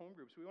dozen home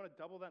groups. We want to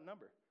double that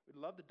number. We'd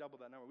love to double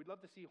that number. We'd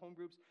love to see home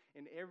groups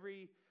in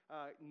every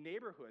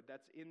neighborhood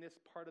that's in this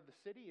part of the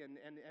city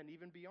and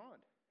even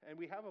beyond. And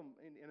we have them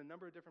in a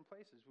number of different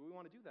places. We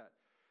want to do that.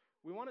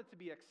 We want it to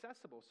be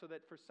accessible so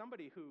that for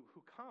somebody who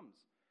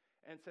comes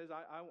and says,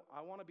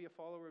 I want to be a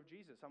follower of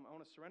Jesus, I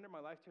want to surrender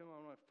my life to him, I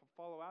want to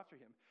follow after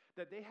him,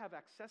 that they have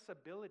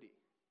accessibility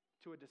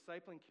to a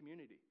discipling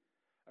community,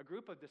 a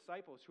group of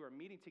disciples who are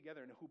meeting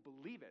together and who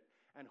believe it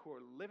and who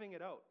are living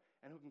it out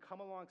and who can come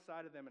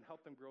alongside of them and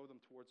help them grow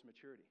them towards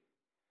maturity.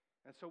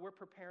 And so we're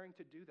preparing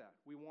to do that.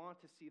 We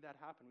want to see that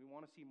happen. We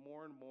want to see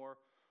more and more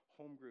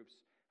home groups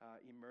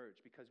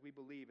emerge because we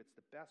believe it's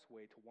the best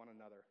way to one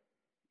another,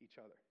 each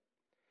other.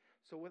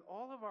 So with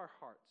all of our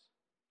hearts,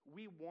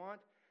 we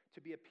want to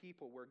be a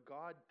people where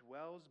God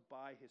dwells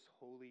by his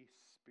Holy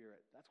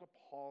Spirit. That's what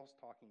Paul's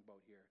talking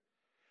about here.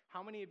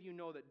 How many of you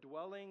know that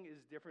dwelling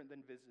is different than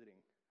visiting?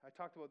 I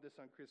talked about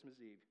this on Christmas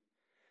Eve.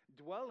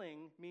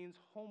 Dwelling means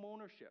home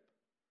ownership.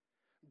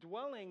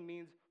 Dwelling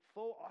means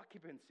full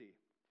occupancy.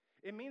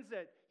 It means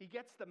that he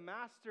gets the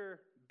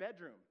master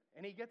bedroom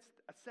and he gets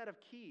a set of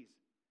keys,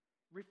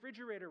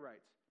 refrigerator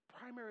rights,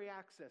 primary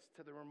access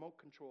to the remote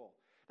control.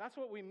 That's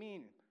what we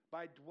mean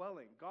by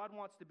dwelling. God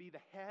wants to be the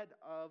head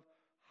of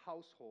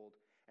household.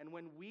 And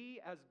when we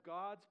as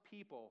God's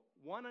people,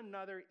 one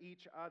another,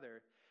 each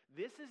other,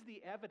 this is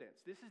the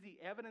evidence. This is the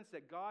evidence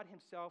that God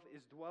himself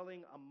is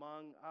dwelling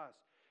among us.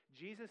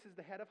 Jesus is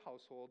the head of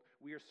household.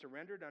 We are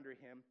surrendered under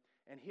him,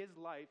 and his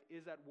life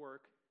is at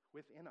work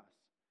within us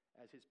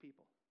as his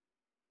people.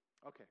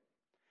 Okay,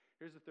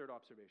 here's the third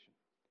observation.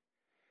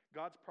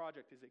 God's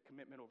project is a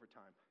commitment over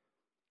time.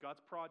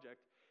 God's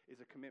project is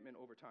a commitment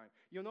over time.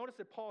 You'll notice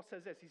that Paul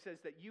says this. He says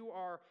that you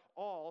are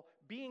all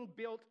being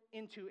built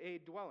into a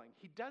dwelling.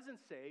 He doesn't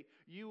say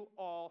you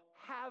all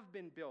have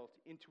been built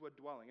into a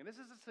dwelling. And this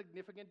is a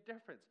significant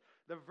difference.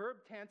 The verb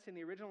tense in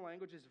the original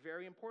language is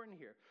very important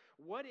here.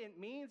 What it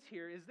means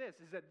here is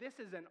that this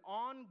is an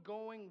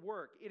ongoing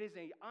work. It is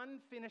an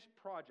unfinished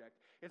project.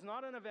 It's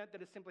not an event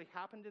that has simply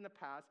happened in the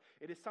past.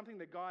 It is something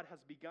that God has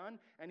begun,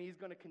 and he's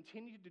going to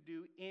continue to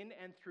do in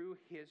and through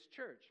his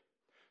church.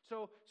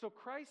 So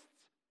Christ's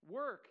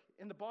work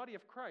in the body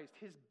of Christ,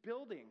 his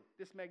building,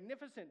 this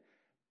magnificent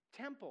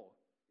temple,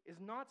 is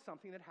not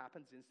something that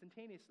happens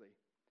instantaneously.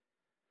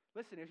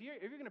 Listen, if you're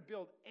going to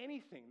build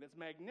anything that's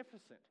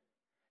magnificent,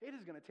 it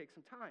is going to take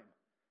some time.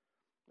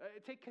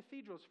 Take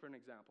cathedrals for an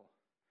example.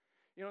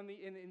 You know,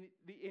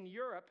 in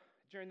Europe,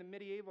 during the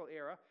medieval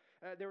era,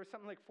 there was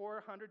something like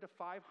 400 to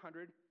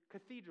 500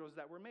 cathedrals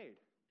that were made.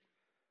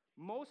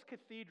 Most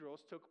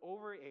cathedrals took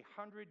over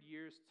 100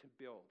 years to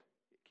build.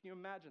 Can you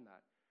imagine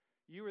that?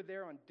 You were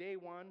there on day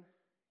one,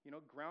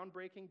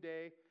 groundbreaking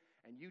day,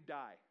 and you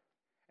die.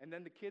 And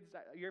then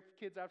your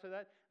kids after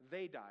that,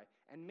 they die.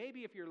 And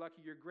maybe if you're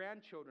lucky, your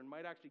grandchildren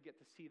might actually get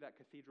to see that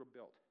cathedral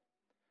built.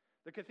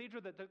 The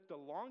cathedral that took the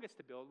longest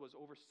to build was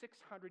over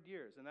 600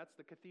 years, and that's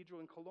the cathedral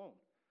in Cologne.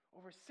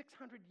 Over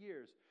 600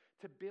 years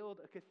to build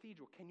a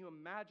cathedral. Can you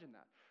imagine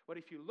that? But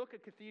if you look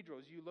at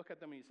cathedrals, you look at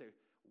them and you say,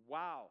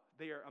 wow,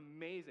 they are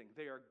amazing.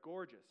 They are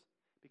gorgeous.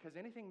 Because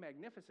anything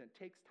magnificent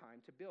takes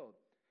time to build.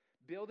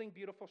 Building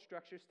beautiful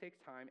structures takes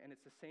time, and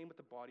it's the same with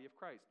the body of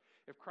Christ.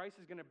 If Christ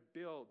is going to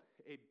build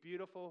a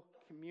beautiful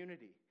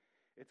community,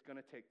 it's going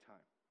to take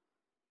time.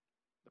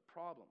 The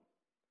problem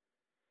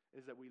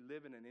is that we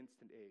live in an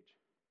instant age.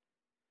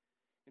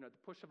 At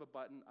the push of a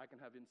button, I can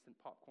have instant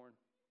popcorn.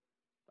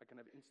 I can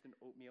have instant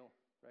oatmeal,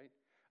 right?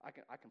 I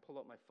can pull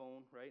out my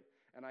phone, right?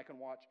 And I can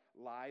watch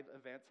live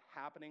events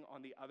happening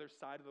on the other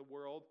side of the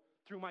world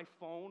through my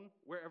phone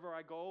wherever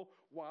I go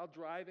while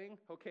driving,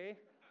 okay?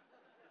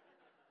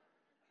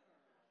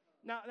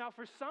 Now,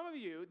 for some of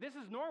you, this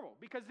is normal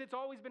because it's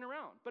always been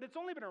around. But it's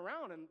only been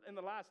around in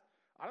the last,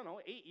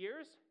 8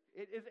 years.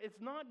 It's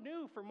not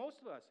new for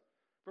most of us.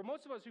 For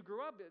most of us who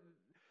grew up,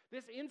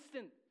 this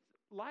instant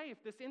life,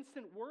 this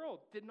instant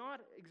world did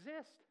not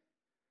exist.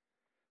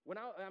 When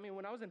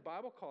I was in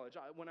Bible college,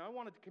 when I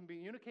wanted to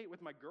communicate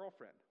with my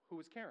girlfriend, who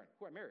was Karen,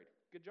 who I married,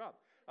 good job.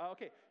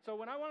 So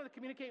when I wanted to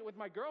communicate with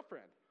my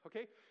girlfriend,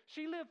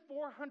 she lived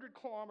 400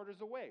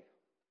 kilometers away.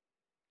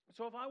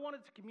 So if I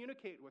wanted to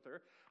communicate with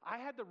her, I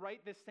had to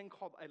write this thing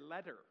called a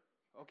letter,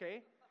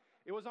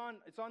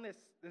 It's on this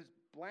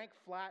blank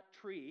flat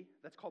tree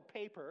that's called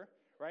paper,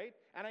 right?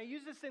 And I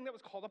used this thing that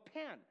was called a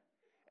pen.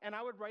 And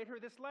I would write her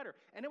this letter.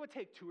 And it would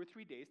take 2 or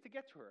 3 days to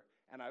get to her.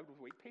 And I would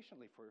wait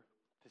patiently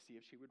to see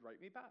if she would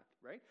write me back,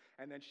 right?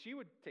 And then she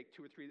would take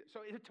 2 or 3 days.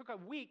 So it took a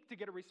week to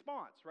get a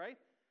response, right?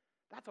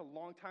 That's a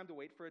long time to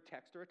wait for a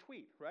text or a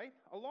tweet, right?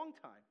 A long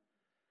time.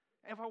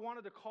 And if I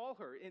wanted to call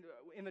her,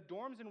 in the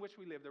dorms in which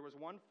we lived, there was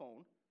one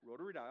phone,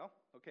 rotary dial,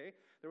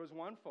 There was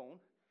one phone.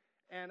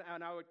 And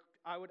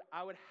I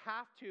would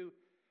have to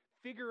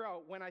figure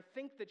out when I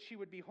think that she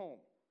would be home.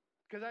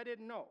 Because I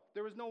didn't know.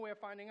 There was no way of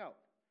finding out.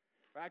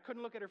 Right? I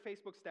couldn't look at her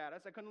Facebook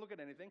status. I couldn't look at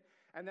anything.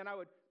 And then I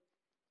would,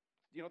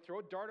 throw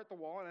a dart at the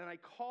wall, and then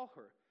I'd call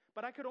her.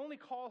 But I could only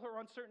call her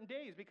on certain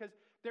days because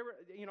there were,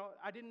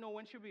 I didn't know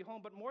when she would be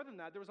home. But more than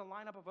that, there was a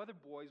lineup of other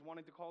boys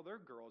wanting to call their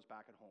girls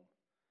back at home.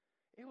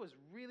 It was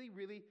really,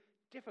 really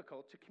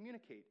difficult to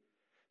communicate.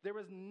 There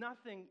was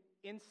nothing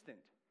instant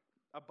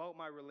about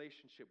my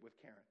relationship with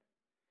Karen.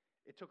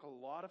 It took a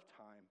lot of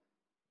time,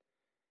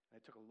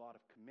 and it took a lot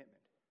of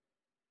commitment.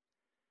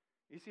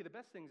 You see, the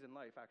best things in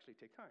life actually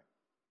take time.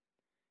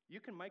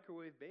 You can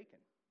microwave bacon,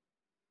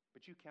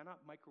 but you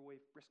cannot microwave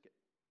brisket.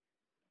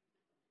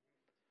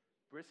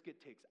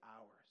 Brisket takes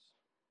hours,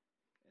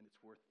 and it's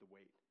worth the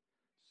wait.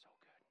 So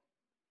good.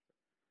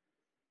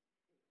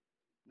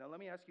 Now, let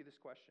me ask you this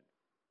question.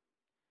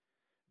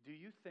 Do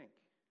you think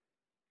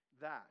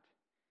that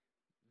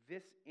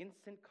this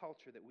instant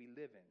culture that we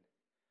live in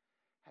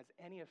has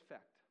any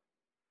effect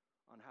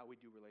on how we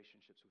do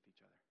relationships with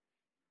each other?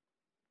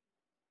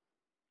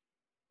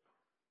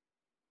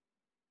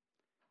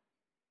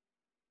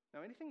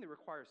 Now, anything that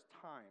requires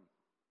time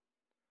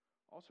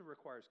also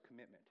requires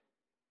commitment.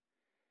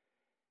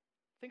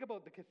 Think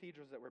about the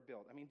cathedrals that were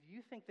built. Do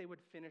you think they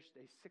would finish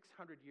a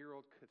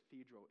 600-year-old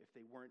cathedral if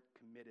they weren't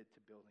committed to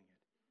building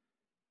it?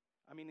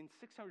 In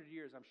 600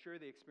 years, I'm sure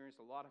they experienced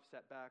a lot of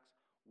setbacks,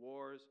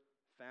 wars,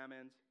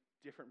 famines,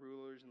 different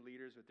rulers and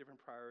leaders with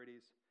different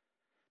priorities.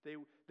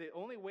 The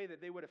only way that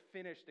they would have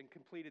finished and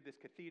completed this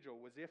cathedral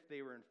was if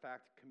they were, in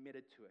fact,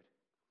 committed to it.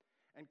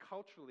 And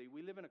culturally,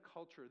 we live in a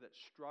culture that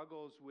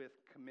struggles with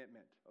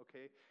commitment,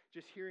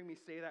 Just hearing me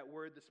say that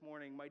word this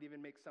morning might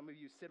even make some of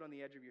you sit on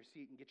the edge of your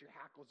seat and get your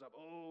hackles up.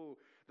 Oh,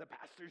 the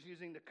pastor's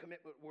using the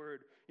commitment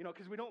word,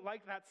 because we don't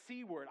like that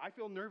C word. I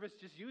feel nervous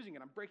just using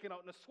it. I'm breaking out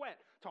in a sweat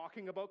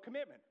talking about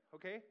commitment,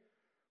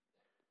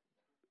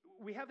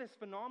 We have this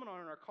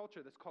phenomenon in our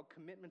culture that's called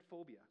commitment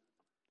phobia.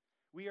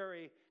 We are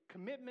a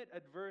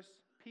commitment-adverse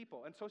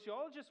people. And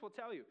sociologists will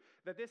tell you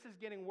that this is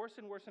getting worse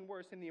and worse and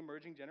worse in the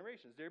emerging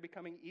generations. They're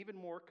becoming even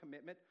more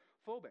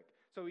commitment-phobic.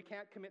 So we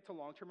can't commit to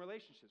long-term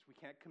relationships. We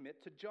can't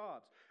commit to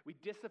jobs. We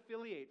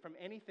disaffiliate from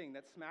anything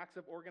that smacks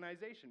of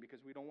organization because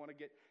we don't want to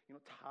get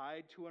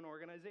tied to an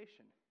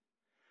organization.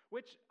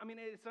 Which,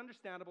 it's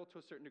understandable to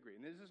a certain degree,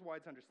 and this is why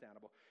it's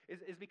understandable,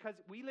 is because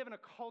we live in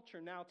a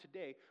culture now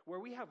today where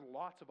we have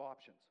lots of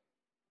options.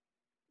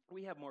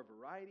 We have more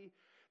variety,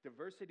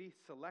 diversity,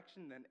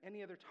 selection than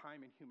any other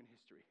time in human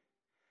history.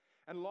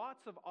 And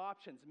lots of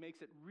options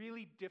makes it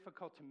really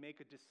difficult to make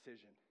a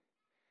decision.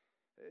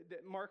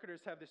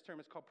 Marketers have this term,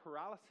 it's called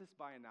paralysis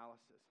by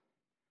analysis.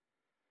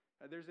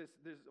 There's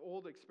this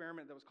old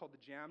experiment that was called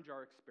the jam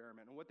jar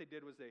experiment, and what they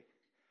did was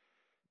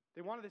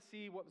they wanted to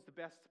see what was the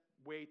best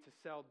way to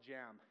sell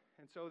jam.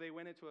 And so they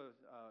went into a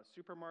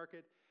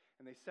supermarket,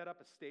 and they set up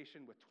a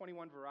station with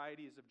 21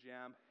 varieties of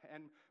jam,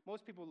 and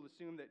most people will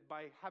assume that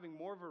by having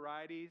more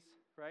varieties,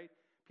 right,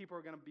 people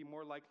are going to be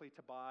more likely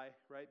to buy,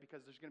 right,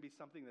 because there's going to be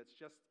something that's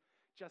just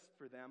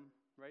for them,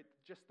 right,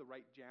 just the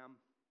right jam,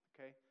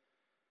 okay?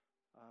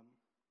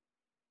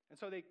 And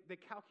so they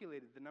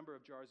calculated the number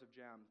of jars of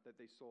jam that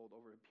they sold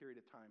over a period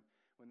of time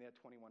when they had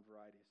 21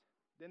 varieties.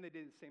 Then they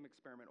did the same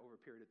experiment over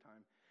a period of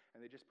time,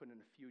 and they just put in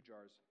a few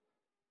jars,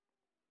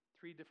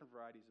 3 different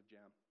varieties of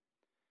jam.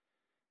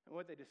 And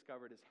what they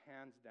discovered is,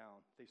 hands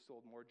down, they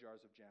sold more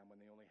jars of jam when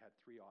they only had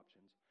 3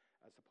 options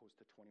as opposed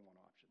to 21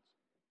 options.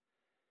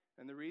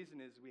 And the reason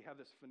is we have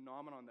this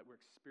phenomenon that we're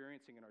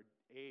experiencing in our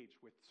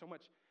age with so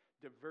much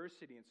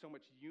diversity and so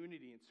much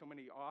unity and so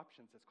many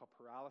options. It's called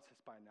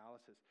paralysis by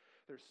analysis.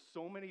 There's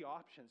so many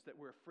options that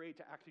we're afraid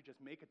to actually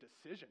just make a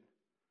decision.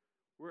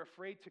 We're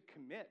afraid to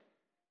commit.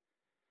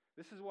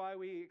 This is why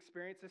we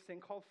experience this thing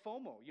called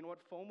FOMO. You know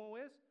what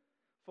FOMO is?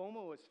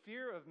 FOMO is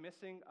fear of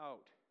missing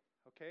out,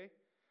 okay?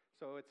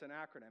 So it's an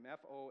acronym,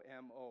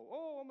 F-O-M-O.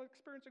 Oh, I'm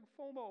experiencing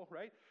FOMO,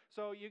 right?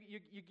 So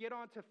you get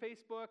onto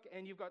Facebook,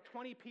 and you've got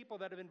 20 people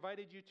that have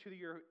invited you to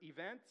your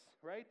events,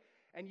 right?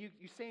 And you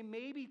say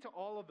maybe to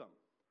all of them,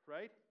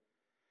 right?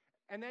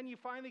 And then you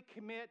finally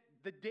commit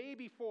the day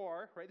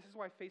before, right? This is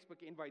why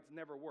Facebook invites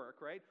never work,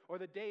 right? Or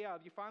the day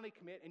of, you finally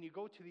commit, and you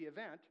go to the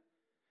event.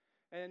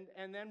 And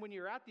then when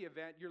you're at the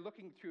event, you're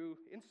looking through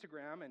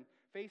Instagram and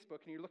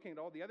Facebook, and you're looking at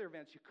all the other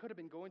events you could have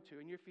been going to,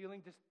 and you're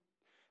feeling this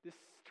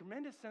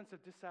tremendous sense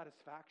of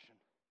dissatisfaction.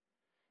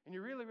 And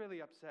you're really, really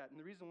upset. And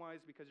the reason why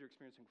is because you're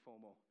experiencing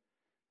FOMO.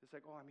 It's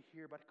like, oh, I'm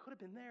here, but I could have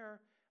been there,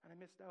 and I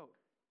missed out.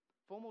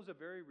 FOMO is a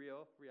very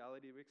real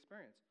reality we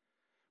experience.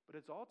 But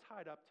it's all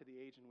tied up to the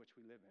age in which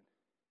we live in.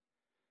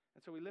 And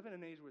so we live in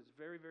an age where it's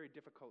very, very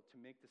difficult to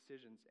make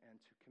decisions and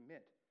to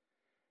commit.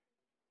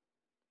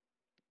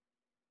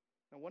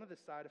 Now, one of the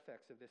side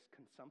effects of this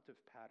consumptive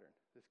pattern,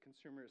 this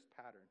consumerist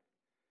pattern,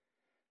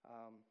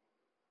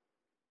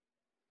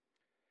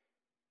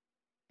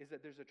 is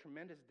that there's a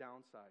tremendous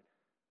downside.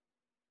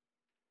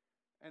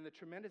 And the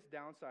tremendous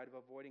downside of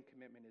avoiding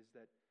commitment is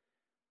that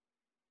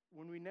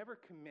when we never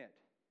commit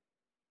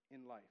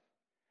in life,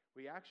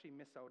 we actually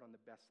miss out on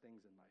the best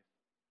things in life.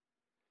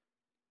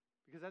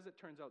 Because as it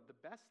turns out, the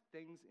best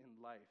things in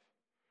life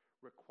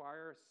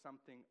require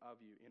something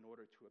of you in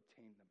order to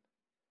obtain them.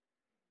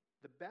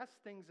 The best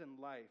things in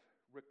life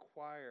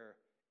require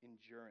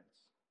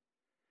endurance.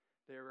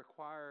 They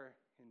require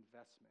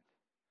investment.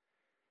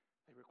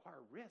 They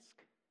require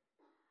risk.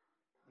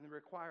 And they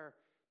require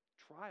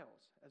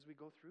trials as we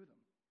go through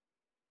them.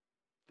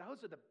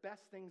 Those are the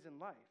best things in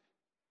life.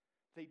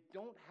 They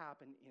don't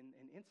happen in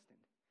an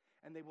instant.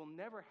 And they will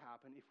never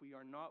happen if we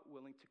are not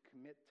willing to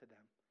commit to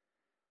them.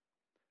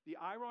 The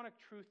ironic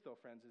truth, though,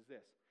 friends, is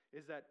this,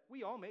 is that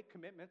we all make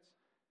commitments.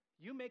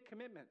 You make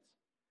commitments.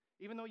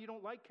 Even though you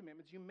don't like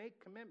commitments, you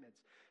make commitments.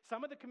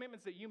 Some of the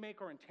commitments that you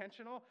make are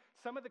intentional.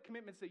 Some of the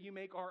commitments that you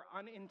make are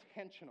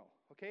unintentional,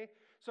 okay?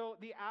 So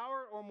the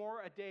hour or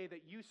more a day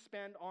that you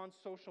spend on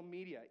social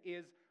media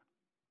is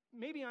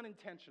maybe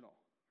unintentional,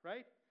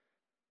 right?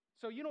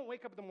 So you don't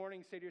wake up in the morning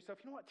and say to yourself,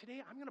 you know what,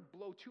 today I'm going to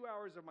blow 2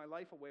 hours of my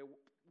life away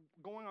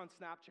going on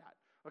Snapchat.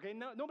 Okay,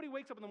 no, nobody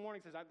wakes up in the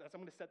morning and says, I'm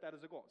going to set that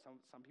as a goal.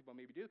 Some people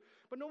maybe do,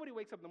 but nobody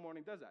wakes up in the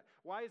morning and does that.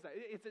 Why is that?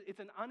 It's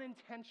an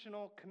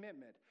unintentional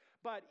commitment.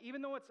 But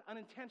even though it's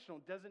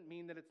unintentional, doesn't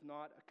mean that it's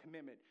not a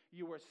commitment.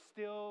 You are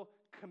still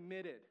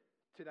committed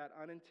to that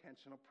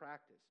unintentional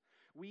practice.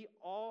 We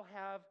all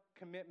have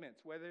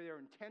commitments, whether they're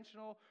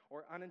intentional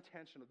or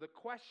unintentional. The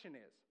question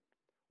is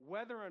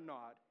whether or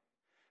not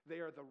they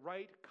are the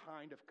right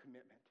kind of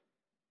commitment.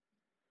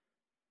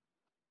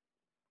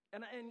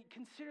 And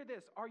consider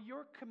this, are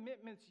your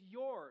commitments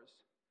yours?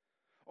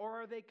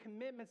 Or are they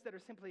commitments that are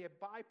simply a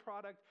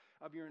byproduct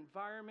of your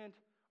environment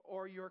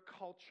or your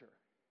culture?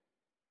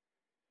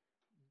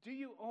 Do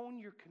you own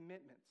your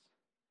commitments?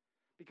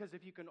 Because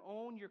if you can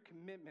own your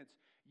commitments,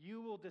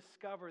 you will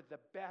discover the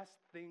best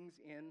things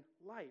in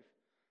life.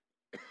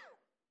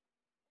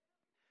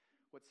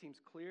 What seems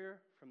clear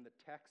from the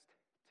text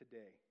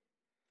today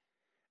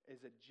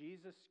is that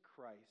Jesus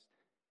Christ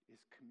is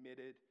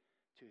committed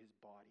to his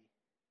body.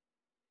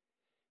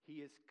 He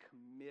is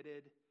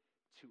committed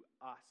to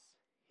us,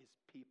 his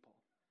people.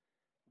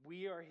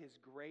 We are his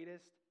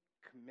greatest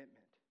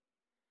commitment.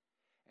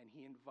 And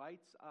he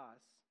invites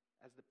us,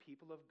 as the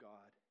people of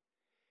God,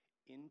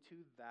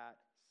 into that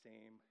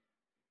same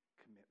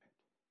commitment.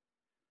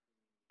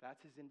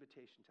 That's his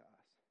invitation to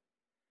us.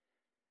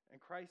 And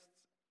Christ's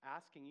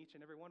asking each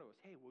and every one of us,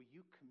 hey, will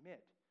you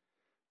commit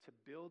to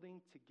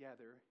building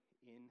together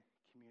in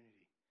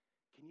community?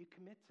 Can you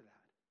commit to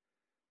that?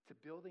 To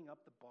building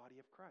up the body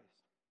of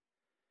Christ?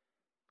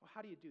 Well,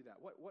 how do you do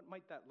that? What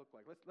might that look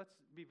like? Let's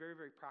be very,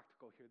 very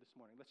practical here this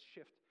morning. Let's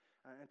shift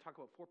and talk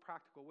about 4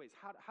 practical ways.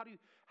 How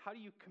do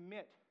you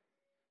commit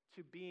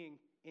to being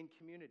in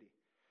community?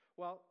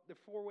 Well, the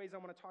 4 ways I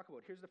want to talk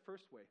about. Here's the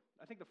first way.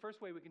 I think the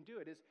first way we can do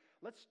it is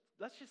let's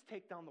just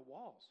take down the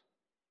walls.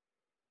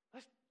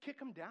 Let's kick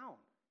them down.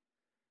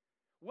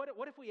 What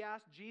if we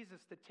ask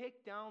Jesus to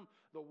take down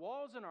the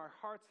walls in our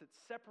hearts that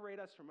separate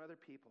us from other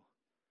people?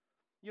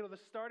 You know, the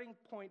starting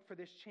point for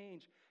this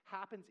change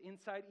happens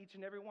inside each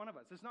and every one of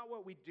us. It's not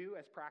what we do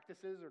as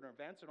practices or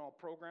events and all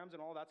programs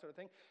and all that sort of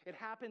thing. It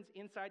happens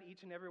inside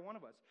each and every one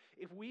of us.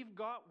 If we've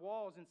got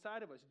walls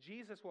inside of us,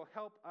 Jesus will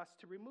help us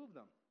to remove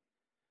them.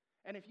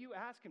 And if you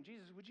ask him,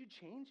 Jesus, would you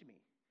change me?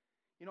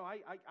 You know,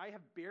 I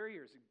have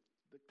barriers,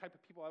 the type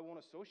of people I won't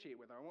associate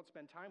with, or I won't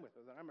spend time with,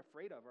 or that I'm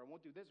afraid of, or I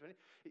won't do this.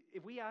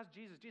 If we ask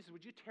Jesus,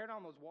 would you tear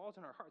down those walls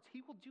in our hearts?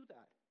 He will do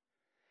that.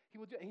 He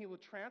will do it, and he will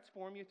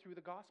transform you through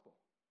the gospel.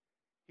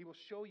 He will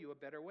show you a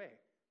better way.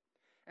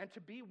 And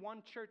to be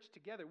one church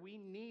together, we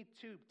need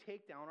to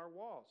take down our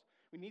walls.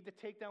 We need to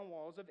take down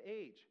walls of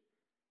age,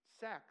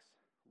 sex,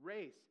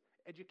 race,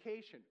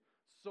 education,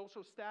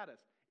 social status,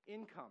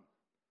 income.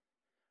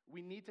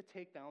 We need to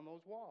take down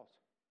those walls.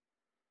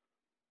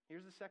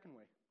 Here's the second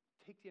way.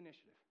 Take the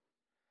initiative.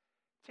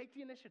 Take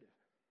the initiative.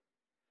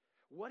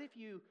 What if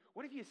you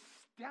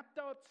stepped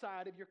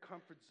outside of your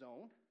comfort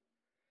zone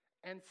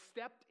and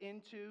stepped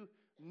into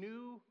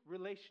new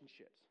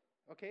relationships?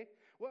 Okay?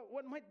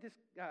 What might this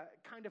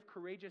kind of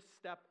courageous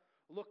step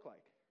look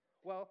like?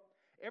 Well,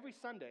 every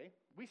Sunday,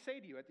 we say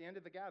to you at the end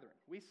of the gathering,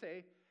 we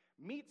say,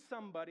 meet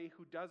somebody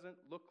who doesn't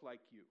look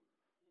like you.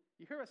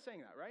 You hear us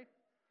saying that, right?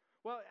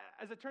 Well,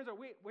 as it turns out,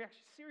 we're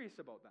actually serious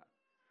about that.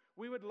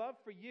 We would love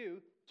for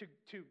you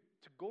to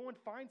go and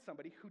find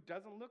somebody who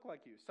doesn't look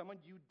like you, someone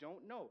you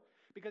don't know.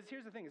 Because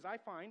here's the thing, is I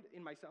find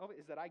in myself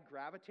is that I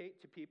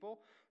gravitate to people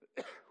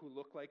who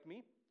look like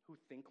me, who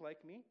think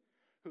like me,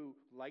 who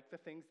like the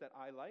things that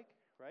I like,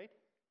 right?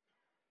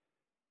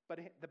 But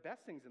the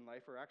best things in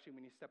life are actually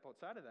when you step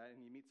outside of that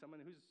and you meet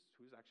someone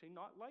who's actually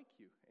not like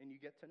you and you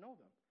get to know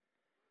them.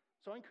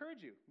 So I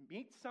encourage you,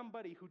 meet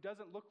somebody who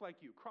doesn't look like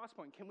you.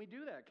 Crosspoint, can we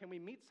do that? Can we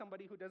meet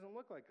somebody who doesn't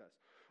look like us?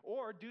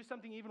 Or do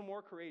something even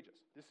more courageous.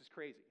 This is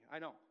crazy, I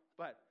know.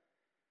 But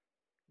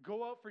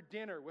go out for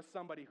dinner with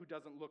somebody who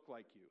doesn't look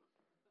like you.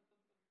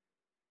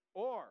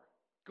 Or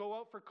go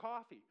out for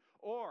coffee.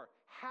 Or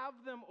have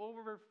them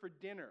over for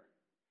dinner.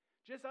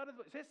 Just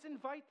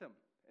invite them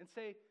and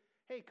say,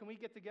 hey, can we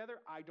get together?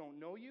 I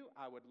don't know you.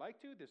 I would like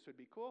to. This would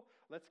be cool.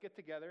 Let's get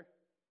together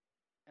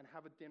and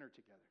have a dinner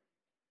together.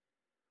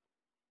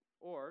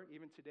 Or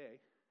even today,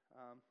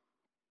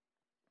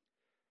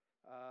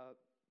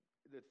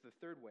 the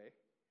third way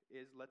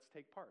is let's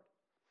take part.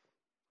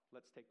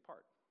 Let's take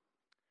part.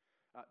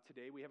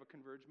 Today we have a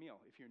Converge meal.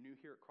 If you're new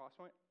here at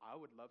Crosspoint, I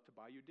would love to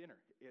buy you dinner.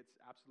 It's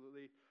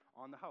absolutely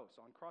on the house,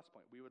 on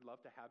Crosspoint. We would love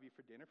to have you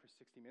for dinner for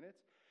 60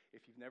 minutes.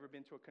 If you've never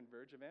been to a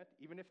Converge event,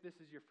 even if this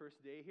is your first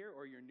day here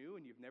or you're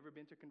new and you've never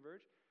been to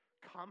Converge,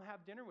 come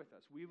have dinner with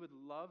us. We would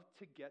love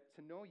to get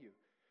to know you.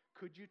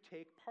 Could you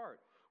take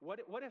part? What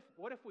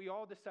if we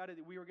all decided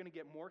that we were going to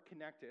get more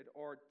connected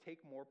or take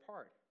more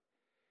part?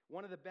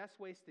 One of the best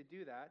ways to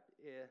do that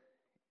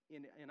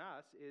in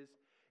us is,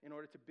 in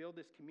order to build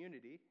this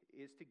community,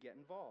 is to get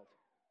involved.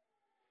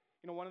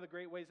 You know, one of the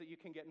great ways that you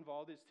can get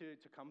involved is to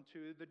come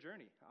to the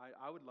journey.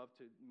 I would love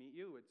to meet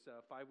you. It's a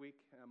 5-week,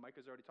 Mike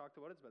has already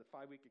talked about it, it's about a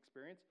 5-week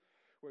experience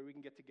where we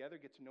can get together,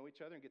 get to know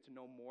each other, and get to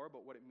know more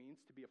about what it means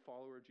to be a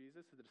follower of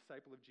Jesus, a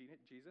disciple of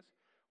Jesus.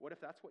 What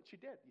if that's what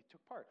you did? You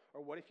took part. Or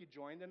what if you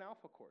joined an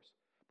Alpha course?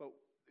 But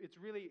it's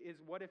really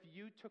is, what if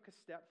you took a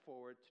step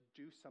forward to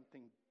do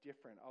something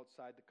different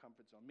outside the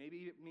comfort zone?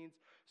 Maybe it means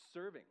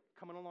serving,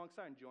 coming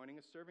alongside and joining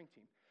a serving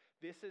team.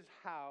 This is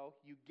how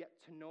you get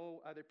to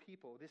know other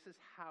people. This is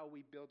how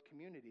we build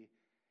community,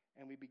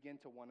 and we begin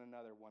to one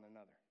another.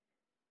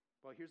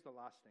 Well, here's the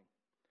last thing.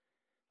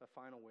 The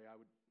final way I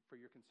would, for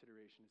your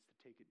consideration, is to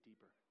take it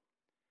deeper.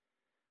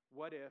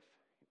 What if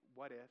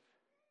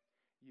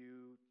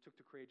you took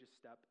the courageous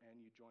step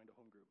and you joined a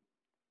home group?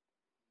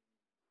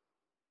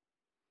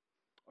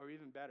 Or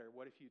even better,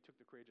 what if you took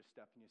the courageous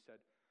step and you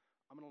said,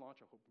 I'm going to launch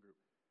a home group.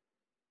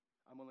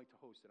 I'm willing to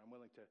host it. I'm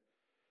willing to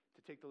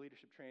take the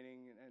leadership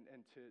training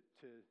and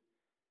to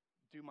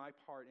do my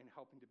part in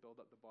helping to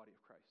build up the body of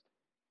Christ.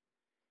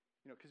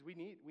 You know, because we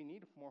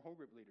need more home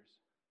group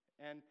leaders.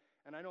 And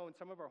I know in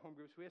some of our home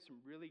groups, we have some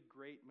really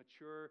great,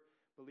 mature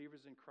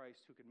believers in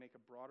Christ who can make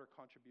a broader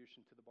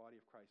contribution to the body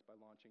of Christ by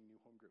launching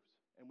new home groups.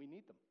 And we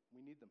need them.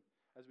 We need them.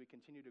 As we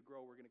continue to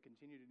grow, we're going to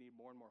continue to need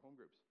more and more home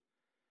groups.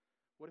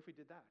 What if we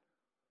did that?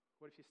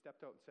 What if you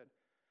stepped out and said,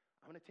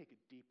 I'm going to take it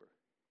deeper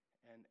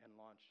and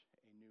launch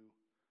a new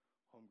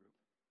home group?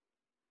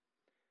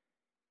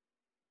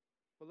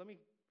 Well, let me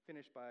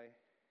finish by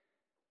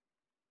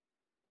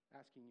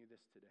asking you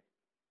this today.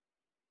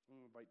 I'm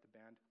going to invite the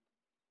band.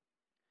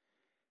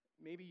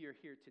 Maybe you're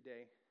here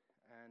today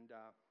and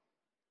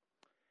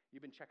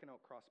you've been checking out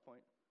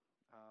Crosspoint.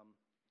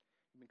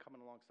 You've been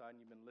coming alongside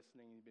and you've been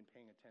listening and you've been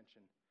paying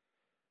attention.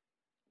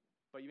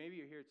 But maybe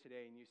you're here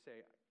today and you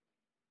say,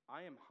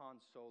 I am Han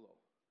Solo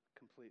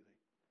completely.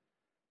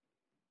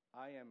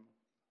 I am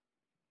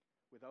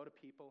without a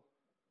people.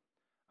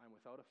 I'm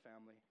without a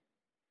family.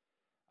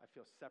 I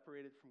feel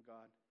separated from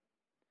God.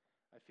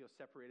 I feel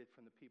separated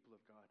from the people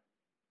of God.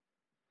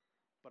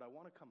 But I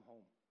want to come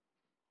home.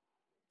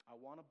 I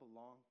want to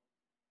belong.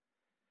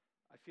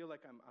 I feel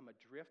like I'm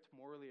adrift,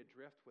 morally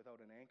adrift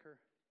without an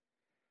anchor.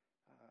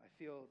 I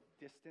feel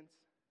distance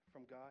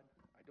from God.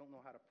 I don't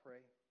know how to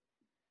pray.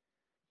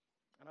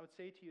 And I would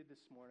say to you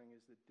this morning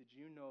is that did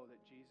you know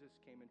that Jesus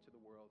came into the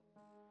world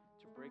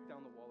to break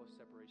down the wall of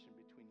separation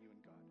between you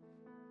and God?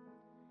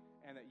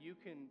 And that you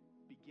can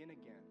begin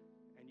again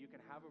and you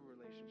can have a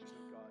relationship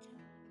with God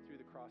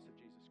through the cross of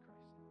Jesus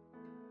Christ.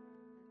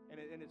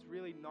 And it's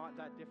really not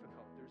that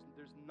difficult.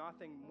 There's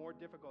nothing more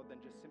difficult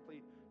than just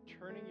simply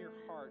turning your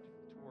heart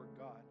toward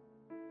God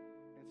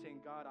and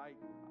saying, God, I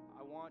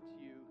want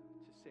you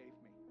to save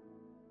me.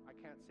 I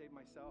can't save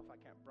myself. I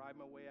can't bribe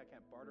my way. I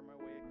can't barter my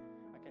way.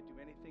 I can't do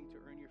anything to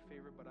earn your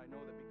favor, but I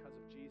know that because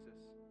of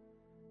Jesus,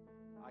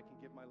 I can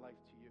give my life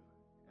to you,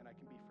 and I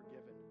can be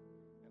forgiven,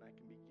 and I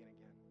can begin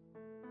again.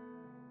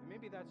 And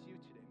maybe that's you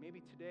today.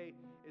 Maybe today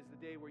is the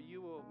day where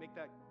you will make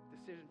that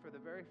decision for the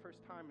very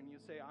first time, and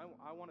you'll say,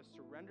 I want to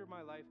surrender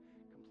my life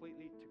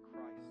completely to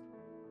Christ.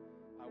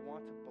 I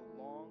want to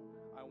belong.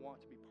 I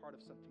want to be part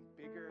of something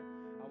bigger.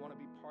 I want to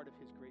be part of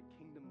his great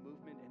kingdom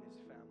movement and his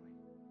family.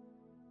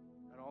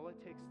 And all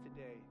it takes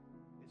today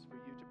is for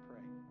you to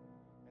pray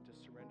and to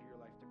surrender your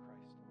life to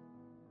Christ.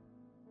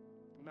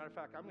 As a matter of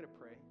fact, I'm going to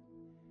pray.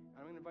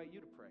 I'm going to invite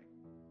you to pray.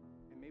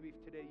 And maybe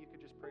today you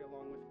could just pray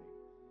along with me.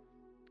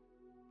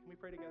 Can we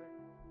pray together?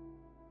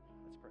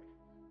 Let's pray.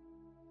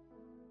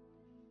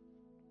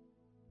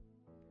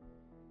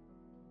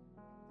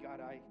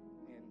 God, I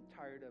am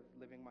tired of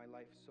living my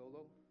life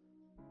solo.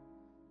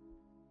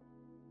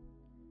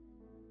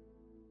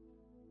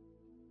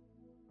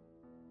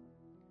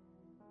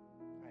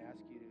 I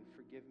ask you to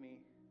forgive me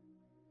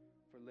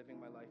for living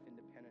my life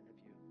independent of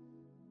you.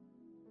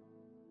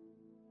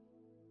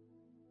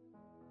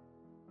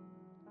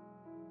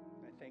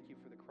 I thank you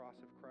for the cross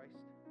of Christ,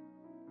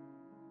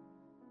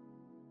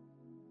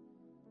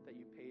 that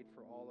you paid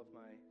for all of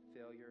my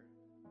failure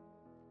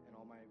and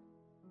all my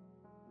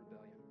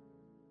rebellion.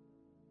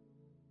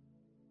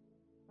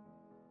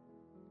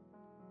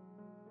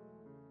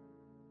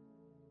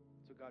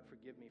 So God,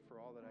 forgive me for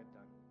all that I've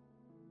done.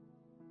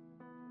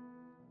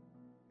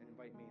 And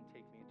invite me and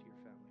take me into your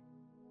family.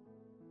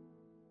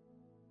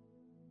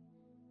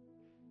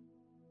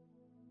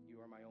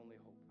 You are my only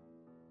hope.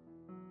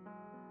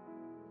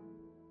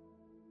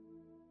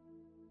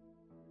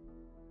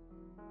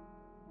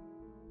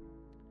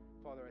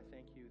 Father, I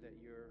thank you that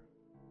your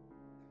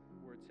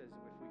word says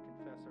that if we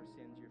confess our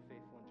sins, you're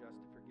faithful and just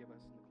to forgive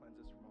us and to cleanse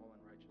us from all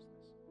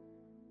unrighteousness.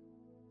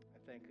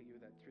 I thank you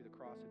that through the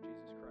cross of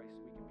Jesus Christ,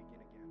 we can begin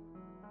again.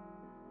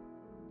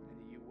 And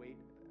that you wait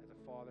as a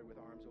father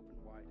with arms open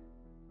wide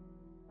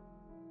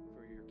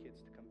for your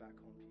kids to come back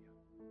home to you.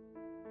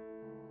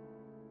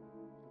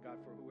 God,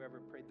 for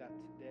whoever prayed that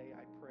today,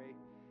 I pray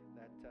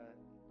that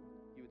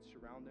you would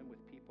surround them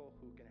with people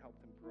who can help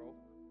them grow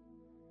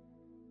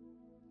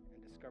and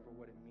discover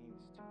what it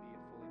means to be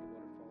a fully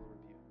devoted follower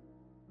of you.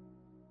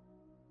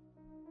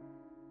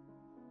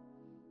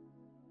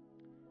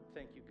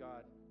 Thank you,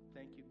 God.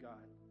 Thank you,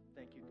 God.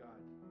 Thank you,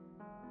 God,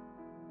 that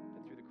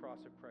through the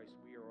cross of Christ,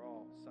 we are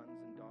all sons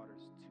and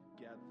daughters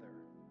together.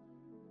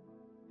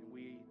 And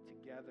we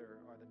together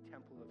are the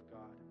temple of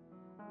God,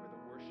 where the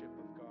worship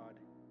of God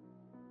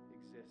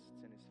exists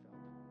and is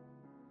felt.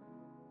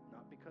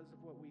 Not because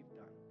of what we've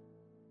done,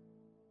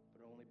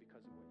 but only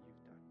because of what you've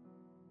done.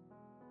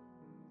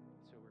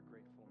 So we're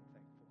grateful and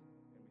thankful,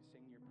 and we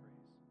sing your praise.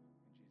 In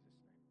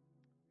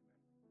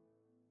Jesus' name,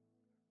 amen.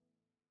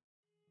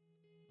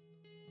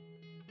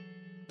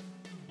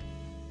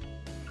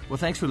 Well,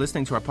 thanks for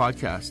listening to our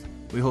podcast.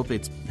 We hope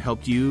it's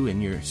helped you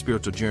in your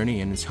spiritual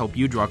journey and it's helped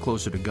you draw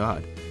closer to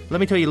God. Let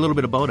me tell you a little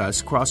bit about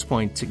us.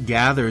 Crosspoint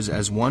gathers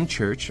as one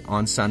church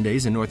on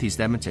Sundays in Northeast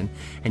Edmonton,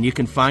 and you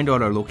can find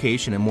out our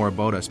location and more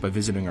about us by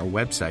visiting our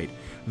website,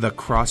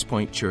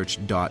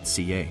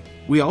 thecrosspointchurch.ca.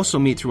 We also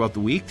meet throughout the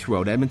week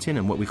throughout Edmonton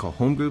in what we call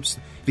home groups.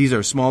 These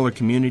are smaller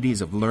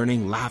communities of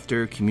learning,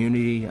 laughter,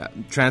 community,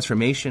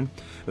 transformation.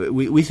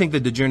 We think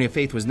that the journey of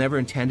faith was never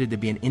intended to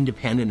be an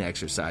independent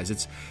exercise.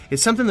 It's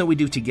something that we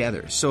do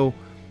together. So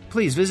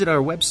please visit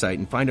our website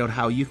and find out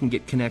how you can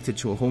get connected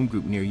to a home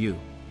group near you.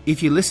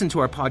 If you listen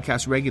to our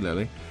podcast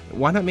regularly,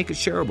 why not make it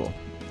shareable?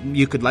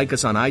 You could like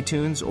us on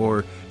iTunes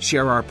or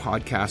share our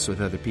podcasts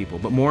with other people.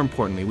 But more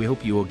importantly, we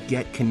hope you will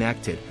get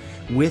connected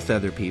with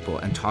other people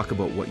and talk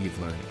about what you've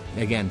learned.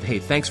 Again, hey,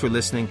 thanks for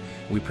listening.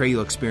 We pray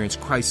you'll experience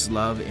Christ's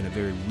love in a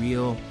very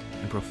real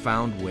and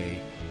profound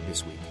way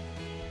this week.